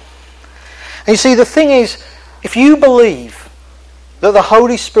 And you see, the thing is, if you believe that the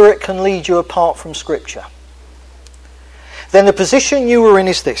Holy Spirit can lead you apart from Scripture, then the position you are in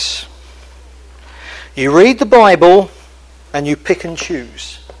is this. You read the Bible and you pick and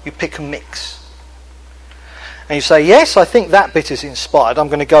choose. You pick and mix. And you say, yes, I think that bit is inspired. I'm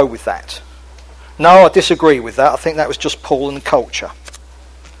going to go with that. No, I disagree with that. I think that was just Paul and culture.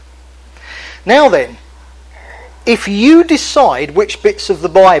 Now then, if you decide which bits of the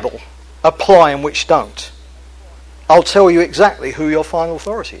Bible apply and which don't, I'll tell you exactly who your final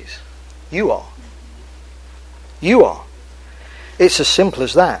authority is. You are. You are. It's as simple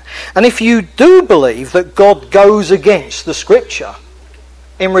as that. And if you do believe that God goes against the Scripture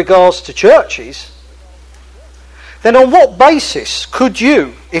in regards to churches, then on what basis could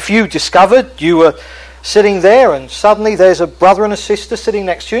you, if you discovered you were sitting there and suddenly there's a brother and a sister sitting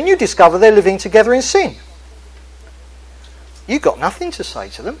next to you and you discover they're living together in sin? You've got nothing to say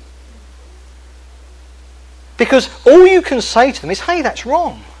to them. Because all you can say to them is, hey, that's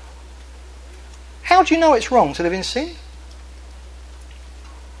wrong. How do you know it's wrong to live in sin?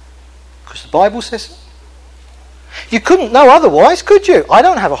 Because the Bible says so. You couldn't know otherwise, could you? I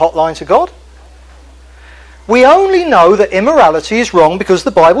don't have a hotline to God. We only know that immorality is wrong because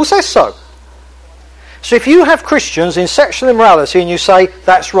the Bible says so. So if you have Christians in sexual immorality and you say,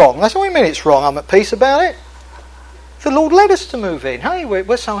 that's wrong, that's what I mean it's wrong, I'm at peace about it. The Lord led us to move in. Hey,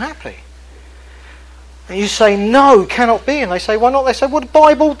 we're so happy. And you say, no, cannot be. And they say, why not? They say, well,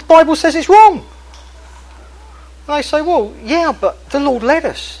 the Bible says it's wrong. And they say, well, yeah, but the Lord led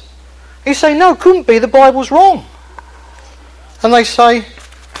us. You say, no, couldn't be, the Bible's wrong. And they say,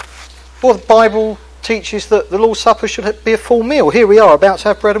 well, the Bible teaches that the Lord's Supper should be a full meal. Here we are about to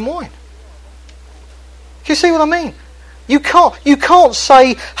have bread and wine. Do you see what I mean? You can't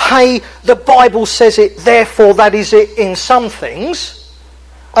say, hey, the Bible says it, therefore that is it in some things,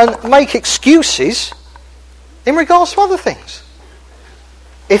 and make excuses in regards to other things.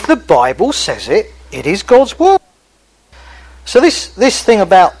 If the Bible says it, it is God's word. So this thing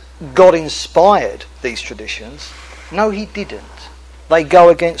about God inspired these traditions, no, he didn't. They go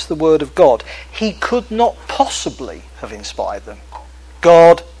against the word of God. He could not possibly have inspired them.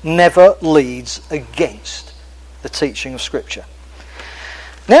 God never leads against the teaching of Scripture.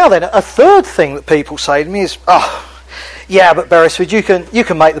 Now then, a third thing that people say to me is, oh, yeah, but Beresford, you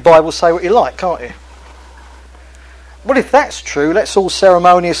can make the Bible say what you like, can't you? Well, if that's true, let's all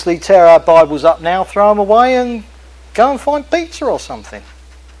ceremoniously tear our Bibles up now, throw them away and go and find pizza or something.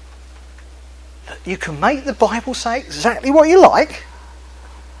 You can make the Bible say exactly what you like?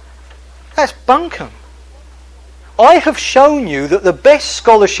 That's bunkum. I have shown you that the best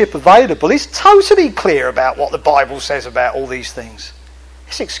scholarship available is totally clear about what the Bible says about all these things.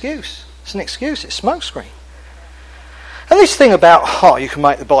 It's an excuse. It's an excuse. It's smokescreen. And this thing about, oh, you can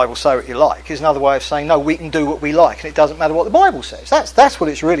make the Bible say what you like, is another way of saying, no, we can do what we like, and it doesn't matter what the Bible says. That's what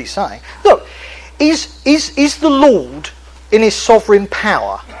it's really saying. Look, is the Lord, in his sovereign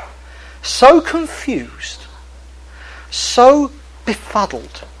power, so confused, so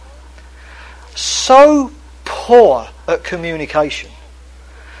befuddled, so poor at communication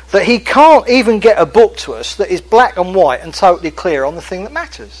that he can't even get a book to us that is black and white and totally clear on the thing that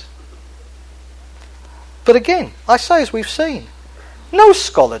matters? But again, I say, as we've seen, no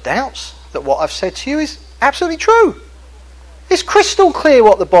scholar doubts that what I've said to you is absolutely true. It's crystal clear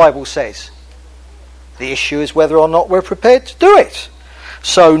what the Bible says. The issue is whether or not we're prepared to do it.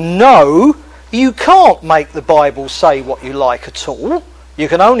 So no, you can't make the Bible say what you like at all. You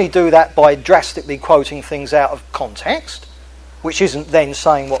can only do that by drastically quoting things out of context, which isn't then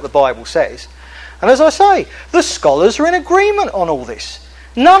saying what the Bible says. And as I say, the scholars are in agreement on all this.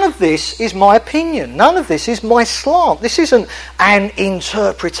 None of this is my opinion. None of this is my slant. This isn't an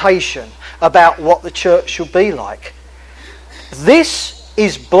interpretation about what the church should be like. This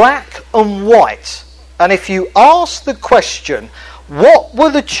is black and white. And if you ask the question, what were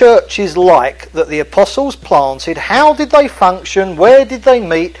the churches like that the apostles planted? How did they function? Where did they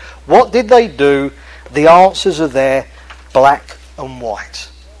meet? What did they do? The answers are there, black and white.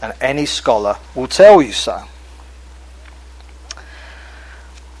 And any scholar will tell you so.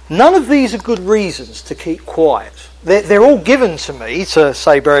 None of these are good reasons to keep quiet. They're all given to me to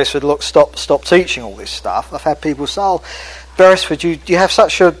say, Beresford, look, stop teaching all this stuff. I've had people say, oh, Beresford, you have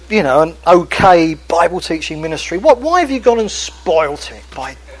such a, an okay Bible teaching ministry. Why have you gone and spoilt it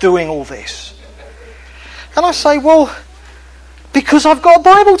by doing all this? And I say, well, because I've got a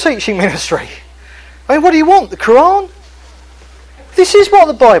Bible teaching ministry. I mean, what do you want? The Quran? This is what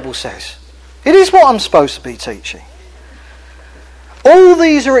the Bible says. It is what I'm supposed to be teaching. All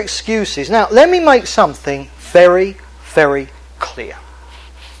these are excuses. Now, let me make something very, very clear.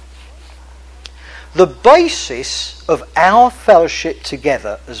 The basis of our fellowship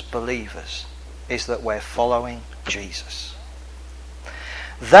together as believers is that we're following Jesus.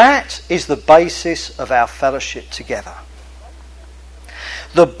 That is the basis of our fellowship together.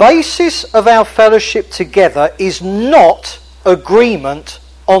 The basis of our fellowship together is not agreement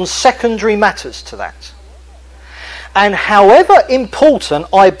on secondary matters to that. And however important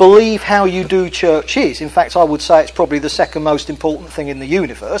I believe how you do church is, in fact I would say it's probably the second most important thing in the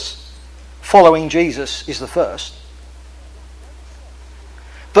universe, following Jesus is the first.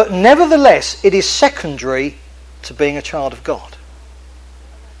 But nevertheless, it is secondary to being a child of God.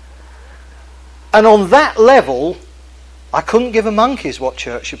 And on that level, I couldn't give a monkey's what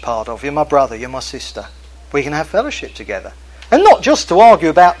church you're part of. You're my brother, you're my sister. We can have fellowship together. And not just to argue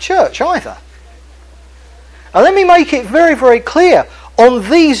about church either. And let me make it very, very clear. On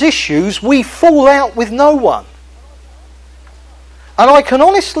these issues, we fall out with no one. And I can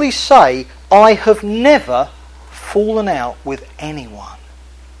honestly say, I have never fallen out with anyone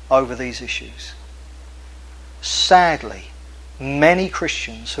over these issues. Sadly, many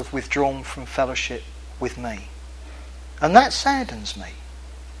Christians have withdrawn from fellowship with me. And that saddens me.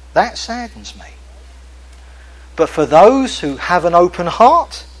 That saddens me. but for those who have an open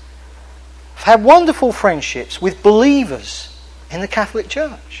heart. I've had wonderful friendships with believers in the Catholic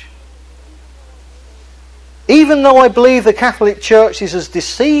Church. Even though I believe the Catholic Church is as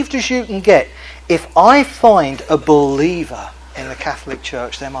deceived as you can get, if I find a believer in the Catholic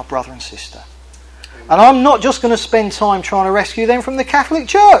Church, they're my brother and sister. And I'm not just going to spend time trying to rescue them from the Catholic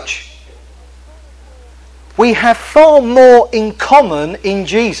Church. We have far more in common in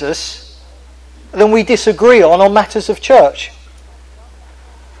Jesus than we disagree on matters of church.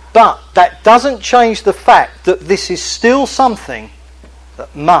 But that doesn't change the fact that this is still something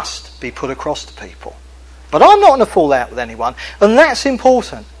that must be put across to people. But I'm not going to fall out with anyone, and that's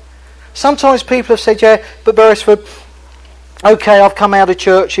important. Sometimes people have said, yeah, but Beresford, okay, I've come out of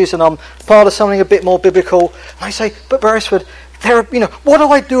churches and I'm part of something a bit more biblical. And I say, but Beresford, what do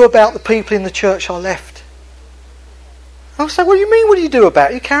I do about the people in the church I left? And I say, what do you mean, what do you do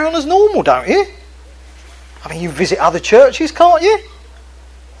about it? You carry on as normal, don't you? I mean, you visit other churches, can't you?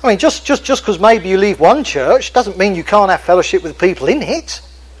 I mean, just because maybe you leave one church doesn't mean you can't have fellowship with the people in it.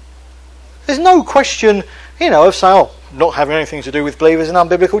 There's no question, of saying, not having anything to do with believers in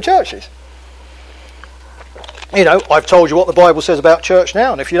unbiblical churches. I've told you what the Bible says about church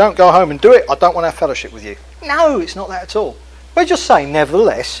now, and if you don't go home and do it, I don't want to have fellowship with you. No, it's not that at all. We're just saying,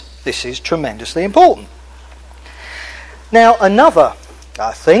 nevertheless, this is tremendously important. Now, another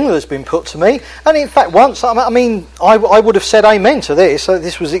thing that has been put to me, and in fact once, I would have said amen to this, so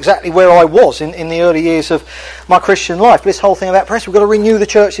this was exactly where I was in the early years of my Christian life, but this whole thing about press, we've got to renew the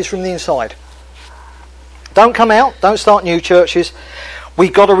churches from the inside. Don't come out, don't start new churches,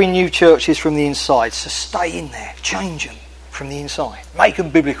 we've got to renew churches from the inside, so stay in there, change them from the inside, make them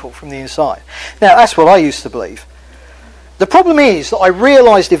biblical from the inside. Now that's what I used to believe. The problem is that I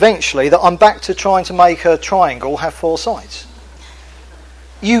realised eventually that I'm back to trying to make a triangle have four sides.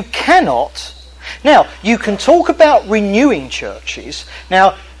 You cannot. Now, you can talk about renewing churches.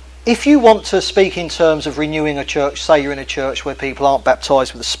 Now, if you want to speak in terms of renewing a church, say you're in a church where people aren't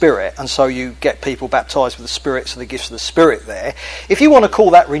baptised with the Spirit, and so you get people baptised with the Spirit, so the gifts of the Spirit there. If you want to call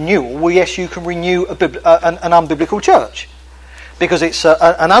that renewal, well, yes, you can renew an unbiblical church. Because it's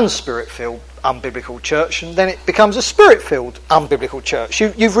an unspirit-filled unbiblical church, and then it becomes a spirit-filled unbiblical church.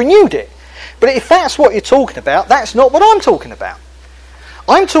 You've renewed it. But if that's what you're talking about, that's not what I'm talking about.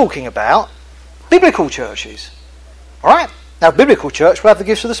 I'm talking about biblical churches. Alright? Now, biblical church will have the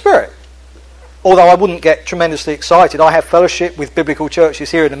gifts of the Spirit. Although I wouldn't get tremendously excited. I have fellowship with biblical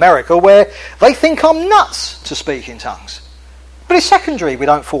churches here in America where they think I'm nuts to speak in tongues. But it's secondary, we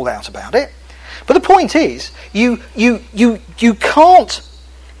don't fall out about it. But the point is, you can't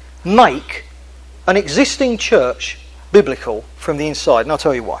make an existing church biblical from the inside. And I'll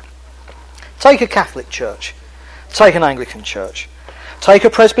tell you why. Take a Catholic church. Take an Anglican church. Take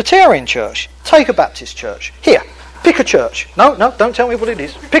a Presbyterian church. Take a Baptist church. Here, pick a church. No, don't tell me what it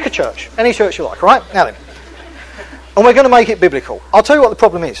is. Pick a church. Any church you like, right? Now then. And we're going to make it biblical. I'll tell you what the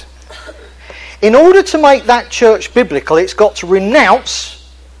problem is. In order to make that church biblical, it's got to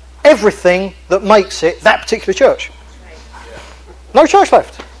renounce everything that makes it that particular church. No church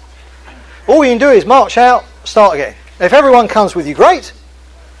left. All you can do is march out, start again. If everyone comes with you, great.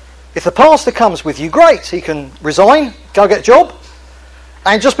 If the pastor comes with you, great. He can resign, go get a job,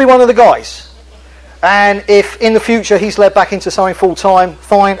 and just be one of the guys. And if in the future he's led back into something full-time,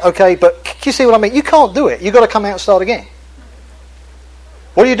 fine, okay, but you see what I mean? You can't do it. You've got to come out and start again.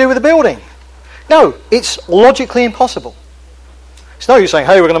 What do you do with the building? No, it's logically impossible. It's no use saying,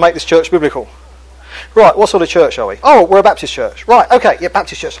 hey, we're going to make this church biblical. Right, what sort of church are we? Oh, we're a Baptist church. Right, okay, yeah,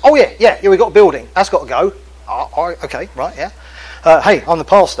 Baptist church. Oh, yeah, we've got a building. That's got to go. Oh, okay, right, yeah. Hey, I'm the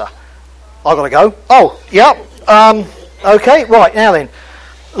pastor. I've got to go. Oh, yeah, okay, right, now then.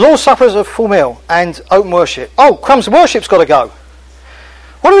 Lord's Supper is a full meal and open worship. Oh, crumbs, worship's got to go.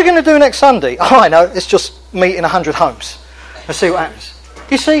 What are we going to do next Sunday? Oh, I know, let's just meet in 100 homes and see what happens.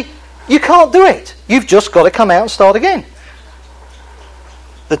 You see, you can't do it. You've just got to come out and start again.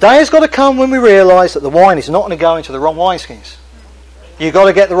 The day has got to come when we realise that the wine is not going to go into the wrong wineskins. You've got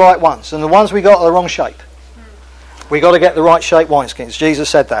to get the right ones, and the ones we got are the wrong shape. We've got to get the right shape wineskins. Jesus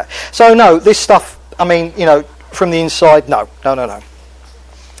said that. So no, this stuff, I mean, from the inside, no.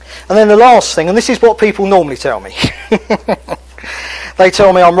 And then the last thing, and this is what people normally tell me. They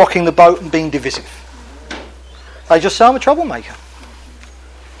tell me I'm rocking the boat and being divisive. They just say I'm a troublemaker.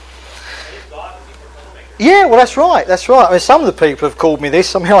 Yeah, well, that's right. I mean, some of the people have called me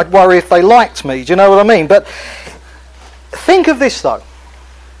this. I mean, I'd worry if they liked me. Do you know what I mean? But think of this, though.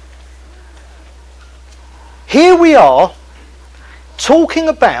 Here we are talking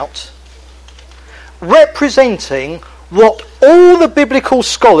about representing what all the biblical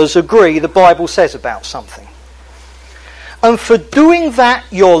scholars agree the Bible says about something. and for doing that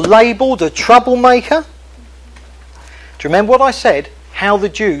you're labelled a troublemaker? Do you remember what I said? How the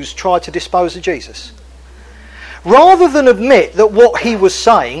Jews tried to dispose of Jesus. Rather than admit that what he was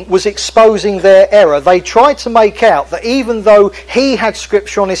saying was exposing their error, they tried to make out that even though he had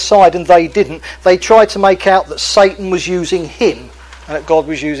Scripture on his side and they didn't, they tried to make out that Satan was using him and that God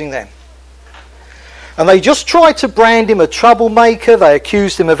was using them. And they just tried to brand him a troublemaker. They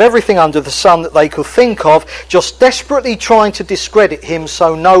accused him of everything under the sun that they could think of, just desperately trying to discredit him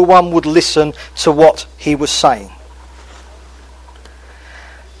so no one would listen to what he was saying.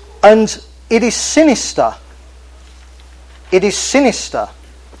 And it is sinister. It is sinister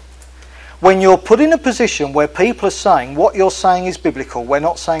when you're put in a position where people are saying what you're saying is biblical. We're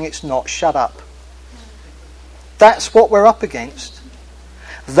not saying it's not. Shut up. That's what we're up against.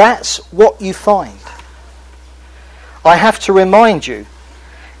 That's what you find. I have to remind you,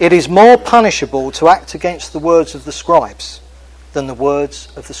 it is more punishable to act against the words of the scribes than the words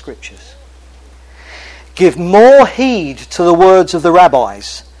of the Scriptures. Give more heed to the words of the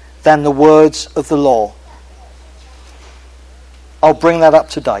rabbis than the words of the law. I'll bring that up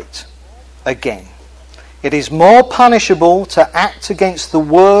to date again. It is more punishable to act against the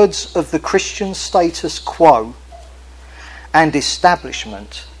words of the Christian status quo and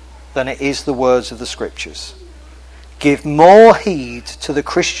establishment than it is the words of the Scriptures. Give more heed to the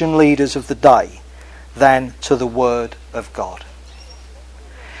Christian leaders of the day than to the Word of God.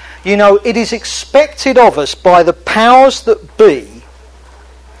 You know, it is expected of us by the powers that be,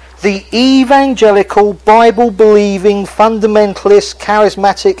 the evangelical, Bible-believing, fundamentalist,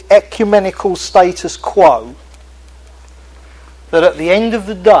 charismatic, ecumenical status quo, that at the end of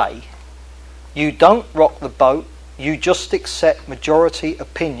the day, you don't rock the boat, you just accept majority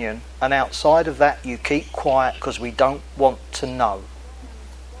opinion, and outside of that you keep quiet because we don't want to know.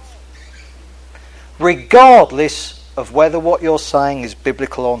 Regardless of whether what you're saying is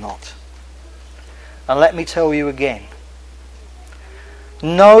biblical or not. And let me tell you again,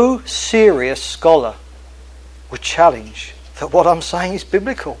 no serious scholar would challenge that what I'm saying is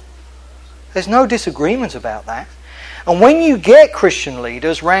biblical. There's no disagreement about that. And when you get Christian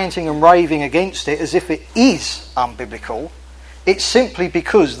leaders ranting and raving against it as if it is unbiblical, it's simply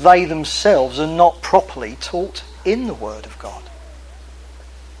because they themselves are not properly taught in the Word of God.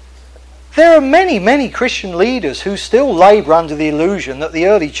 There are many, many Christian leaders who still labour under the illusion that the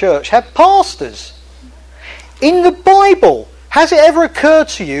early church had pastors. In the Bible, has it ever occurred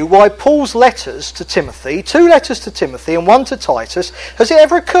to you why Paul's letters to Timothy, 2 letters to Timothy and 1 to Titus, has it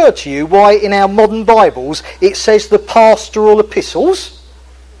ever occurred to you why in our modern Bibles it says the pastoral epistles?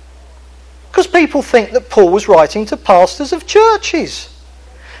 Because people think that Paul was writing to pastors of churches.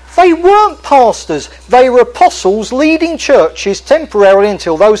 They weren't pastors, they were apostles leading churches temporarily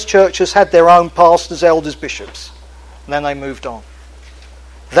until those churches had their own pastors, elders, bishops. And then they moved on.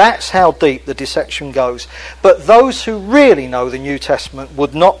 That's how deep the deception goes. But those who really know the New Testament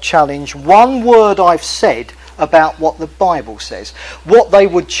would not challenge one word I've said about what the Bible says. What they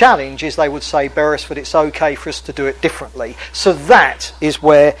would challenge is they would say, Beresford, it's okay for us to do it differently. So that is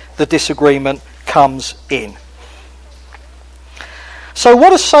where the disagreement comes in. So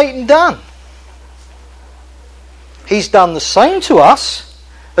what has Satan done? He's done the same to us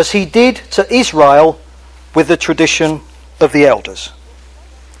as he did to Israel with the tradition of the elders.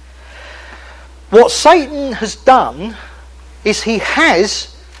 What Satan has done is he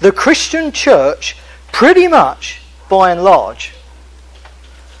has the Christian church pretty much, by and large,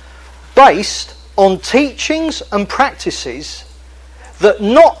 based on teachings and practices that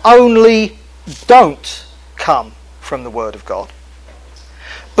not only don't come from the Word of God,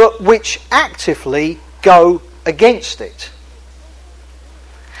 but which actively go against it.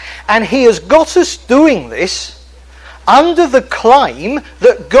 And he has got us doing this under the claim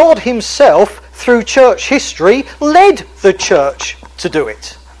that God himself, through church history, led the church to do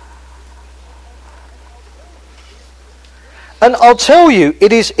it. And I'll tell you,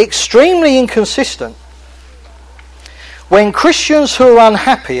 it is extremely inconsistent when Christians who are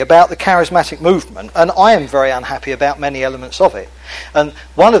unhappy about the charismatic movement, and I am very unhappy about many elements of it, and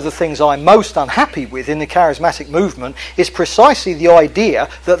one of the things I'm most unhappy with in the charismatic movement is precisely the idea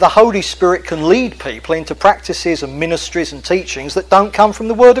that the Holy Spirit can lead people into practices and ministries and teachings that don't come from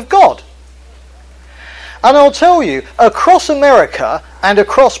the Word of God. And I'll tell you, across America and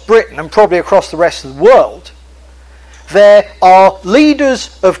across Britain and probably across the rest of the world, there are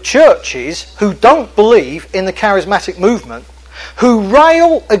leaders of churches who don't believe in the charismatic movement, who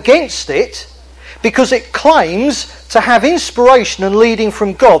rail against it because it claims to have inspiration and leading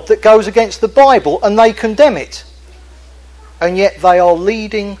from God that goes against the Bible, and they condemn it. And yet they are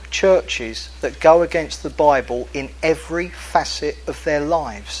leading churches that go against the Bible in every facet of their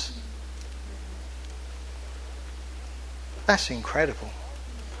lives. That's incredible.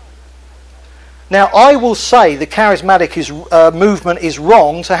 Now, I will say the charismatic movement is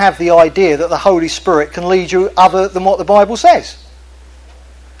wrong to have the idea that the Holy Spirit can lead you other than what the Bible says.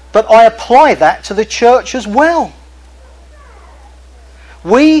 But I apply that to the church as well.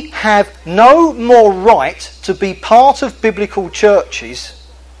 We have no more right to be part of biblical churches.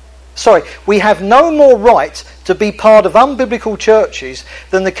 We have no more right to be part of unbiblical churches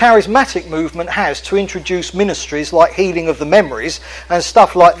than the charismatic movement has to introduce ministries like healing of the memories and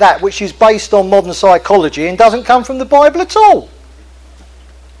stuff like that, which is based on modern psychology and doesn't come from the Bible at all.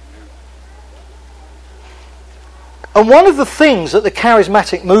 And one of the things that the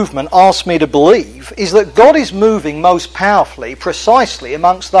charismatic movement asks me to believe is that God is moving most powerfully precisely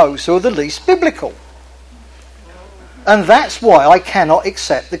amongst those who are the least biblical. And that's why I cannot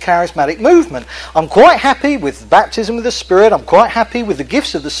accept the charismatic movement. I'm quite happy with the baptism of the Spirit, I'm quite happy with the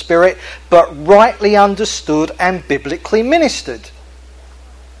gifts of the Spirit, but rightly understood and biblically ministered.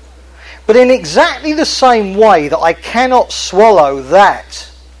 But in exactly the same way that I cannot swallow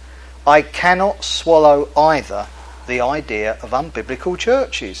that, I cannot swallow either the idea of unbiblical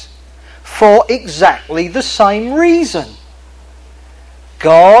churches. For exactly the same reason.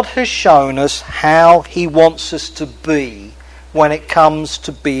 God has shown us how He wants us to be when it comes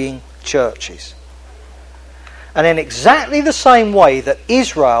to being churches. And in exactly the same way that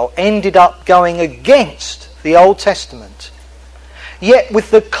Israel ended up going against the Old Testament, yet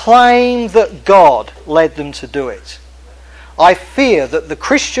with the claim that God led them to do it, I fear that the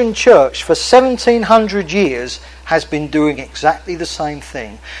Christian church for 1700 years has been doing exactly the same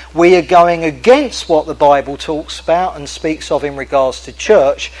thing. We are going against what the Bible talks about and speaks of in regards to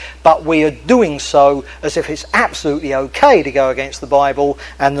church, but we are doing so as if it's absolutely okay to go against the Bible,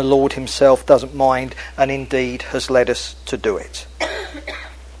 and the Lord Himself doesn't mind and indeed has led us to do it.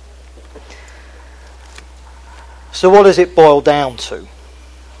 So what does it boil down to?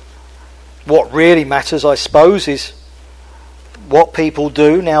 What really matters, I suppose, is what people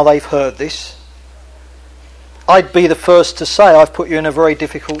do now they've heard this. I'd be the first to say I've put you in a very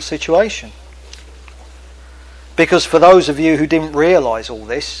difficult situation. Because for those of you who didn't realise all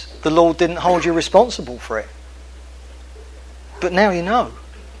this, the Lord didn't hold you responsible for it. But now you know.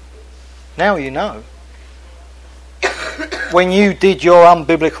 Now you know. When you did your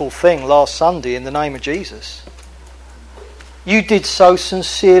unbiblical thing last Sunday in the name of Jesus, you did so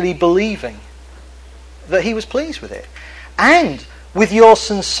sincerely believing that He was pleased with it. And with your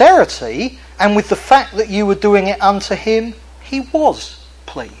sincerity and with the fact that you were doing it unto Him, He was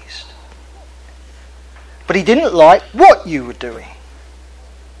pleased. But He didn't like what you were doing.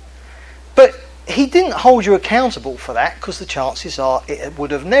 But He didn't hold you accountable for that, because the chances are it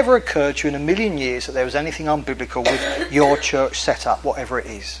would have never occurred to you in a million years that there was anything unbiblical with your church setup, whatever it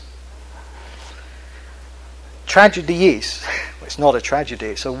is. Tragedy is, well, it's not a tragedy,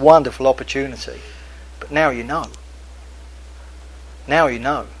 it's a wonderful opportunity. But now you know. Now you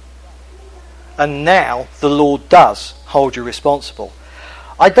know. And now the Lord does hold you responsible.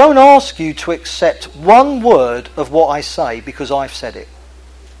 I don't ask you to accept one word of what I say because I've said it.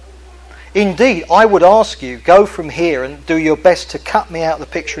 Indeed, I would ask you, go from here and do your best to cut me out of the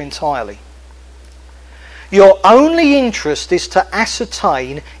picture entirely. Your only interest is to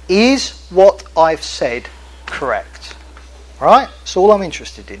ascertain, is what I've said correct? Right? That's all I'm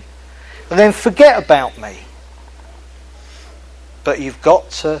interested in. And then forget about me. But you've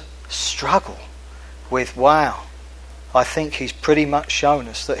got to struggle with, wow, I think he's pretty much shown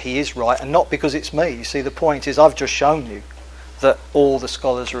us that he is right, and not because it's me. You see, the point is I've just shown you that all the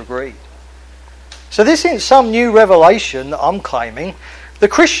scholars are agreed. So this isn't some new revelation that I'm claiming. The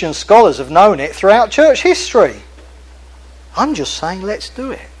Christian scholars have known it throughout church history. I'm just saying, let's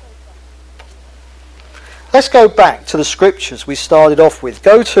do it. Let's go back to the scriptures we started off with.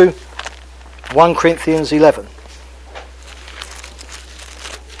 Go to 1 Corinthians 11.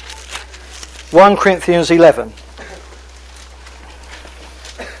 1 Corinthians 11.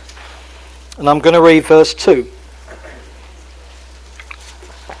 And I'm going to read verse 2.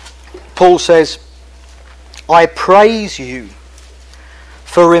 Paul says, I praise you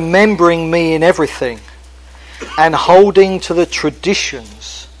for remembering me in everything and holding to the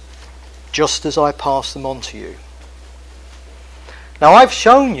traditions just as I pass them on to you. Now I've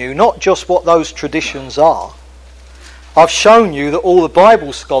shown you not just what those traditions are. I've shown you that all the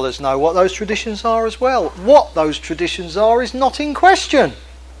Bible scholars know what those traditions are as well. What those traditions are is not in question.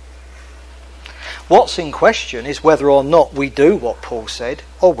 What's in question is whether or not we do what Paul said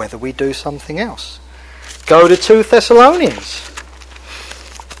or whether we do something else. Go to 2 Thessalonians.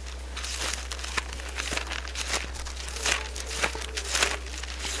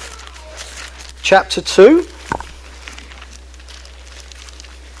 Chapter 2.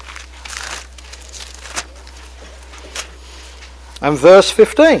 And verse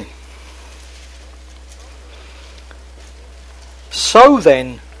 15. So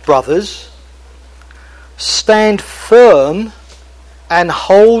then, brothers, stand firm and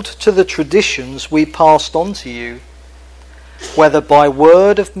hold to the traditions we passed on to you, whether by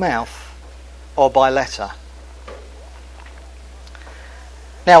word of mouth or by letter.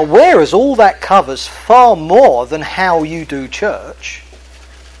 Now, whereas all that covers far more than how you do church,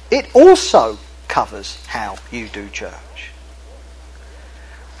 it also covers how you do church.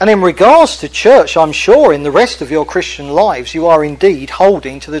 And in regards to church, I'm sure in the rest of your Christian lives you are indeed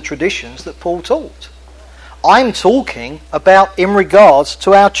holding to the traditions that Paul taught. I'm talking about in regards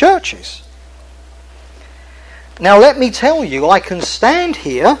to our churches. Now let me tell you, I can stand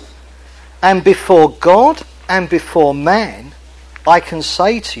here and before God and before man, I can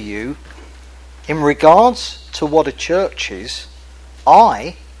say to you, in regards to what a church is,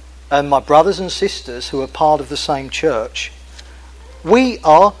 I and my brothers and sisters who are part of the same church, we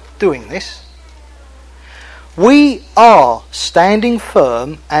are doing this. We are standing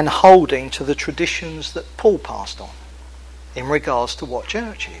firm and holding to the traditions that Paul passed on in regards to what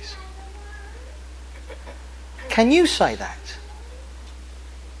church is. Can you say that?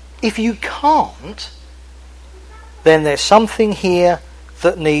 If you can't, then there's something here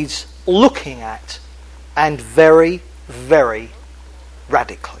that needs looking at, and very, very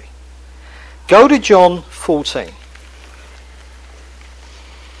radically. Go to John 14.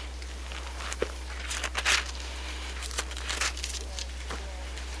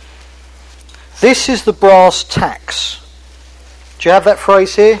 This is the brass tacks. Do you have that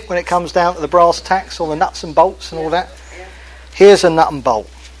phrase here when it comes down to the brass tacks, all the nuts and bolts and all that? Here's a nut and bolt.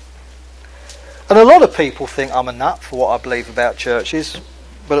 And a lot of people think I'm a nut for what I believe about churches,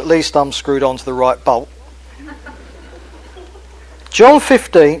 but at least I'm screwed onto the right bolt. John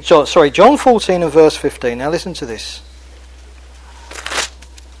 14 and verse 15. Now listen to this.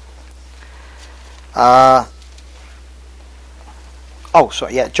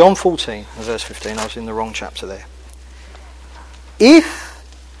 John 14 and verse 15. I was in the wrong chapter there. If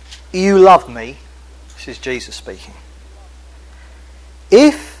you love me, this is Jesus speaking.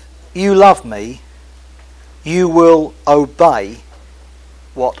 If you love me, you will obey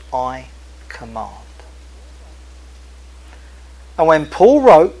what I command. And when Paul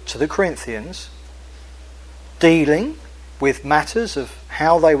wrote to the Corinthians, dealing with matters of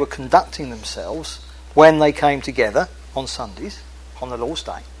how they were conducting themselves when they came together on Sundays, on the Lord's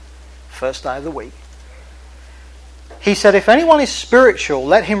Day, first day of the week, he said, if anyone is spiritual,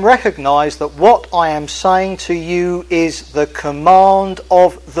 let him recognise that what I am saying to you is the command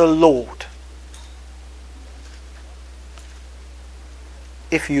of the Lord.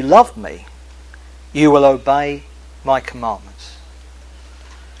 If you love me, you will obey my commandments.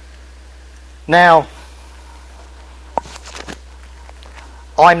 Now,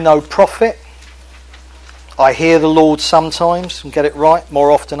 I'm no prophet. I hear the Lord sometimes and get it right.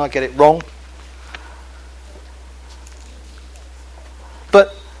 More often I get it wrong.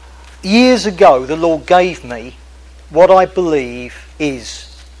 But years ago the Lord gave me what I believe is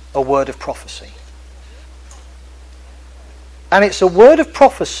a word of prophecy. And it's a word of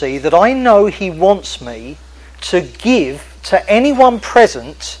prophecy that I know He wants me to give to anyone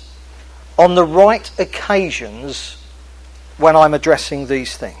present on the right occasions when I'm addressing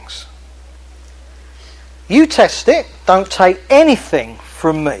these things. You test it, don't take anything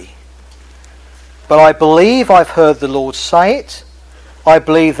from me. But I believe I've heard the Lord say it. I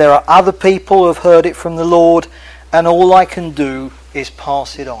believe there are other people who have heard it from the Lord, and all I can do is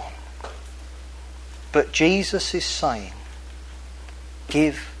pass it on. But Jesus is saying,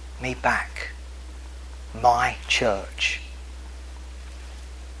 give me back my church.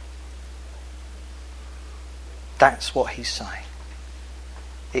 That's what He's saying.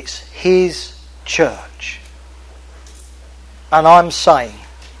 It's His church. And I'm saying,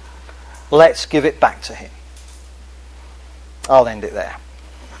 let's give it back to Him. I'll end it there.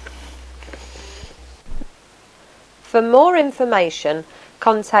 For more information,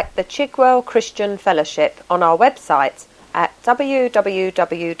 contact the Chigwell Christian Fellowship on our website at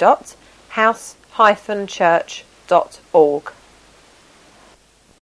www.house-church.org.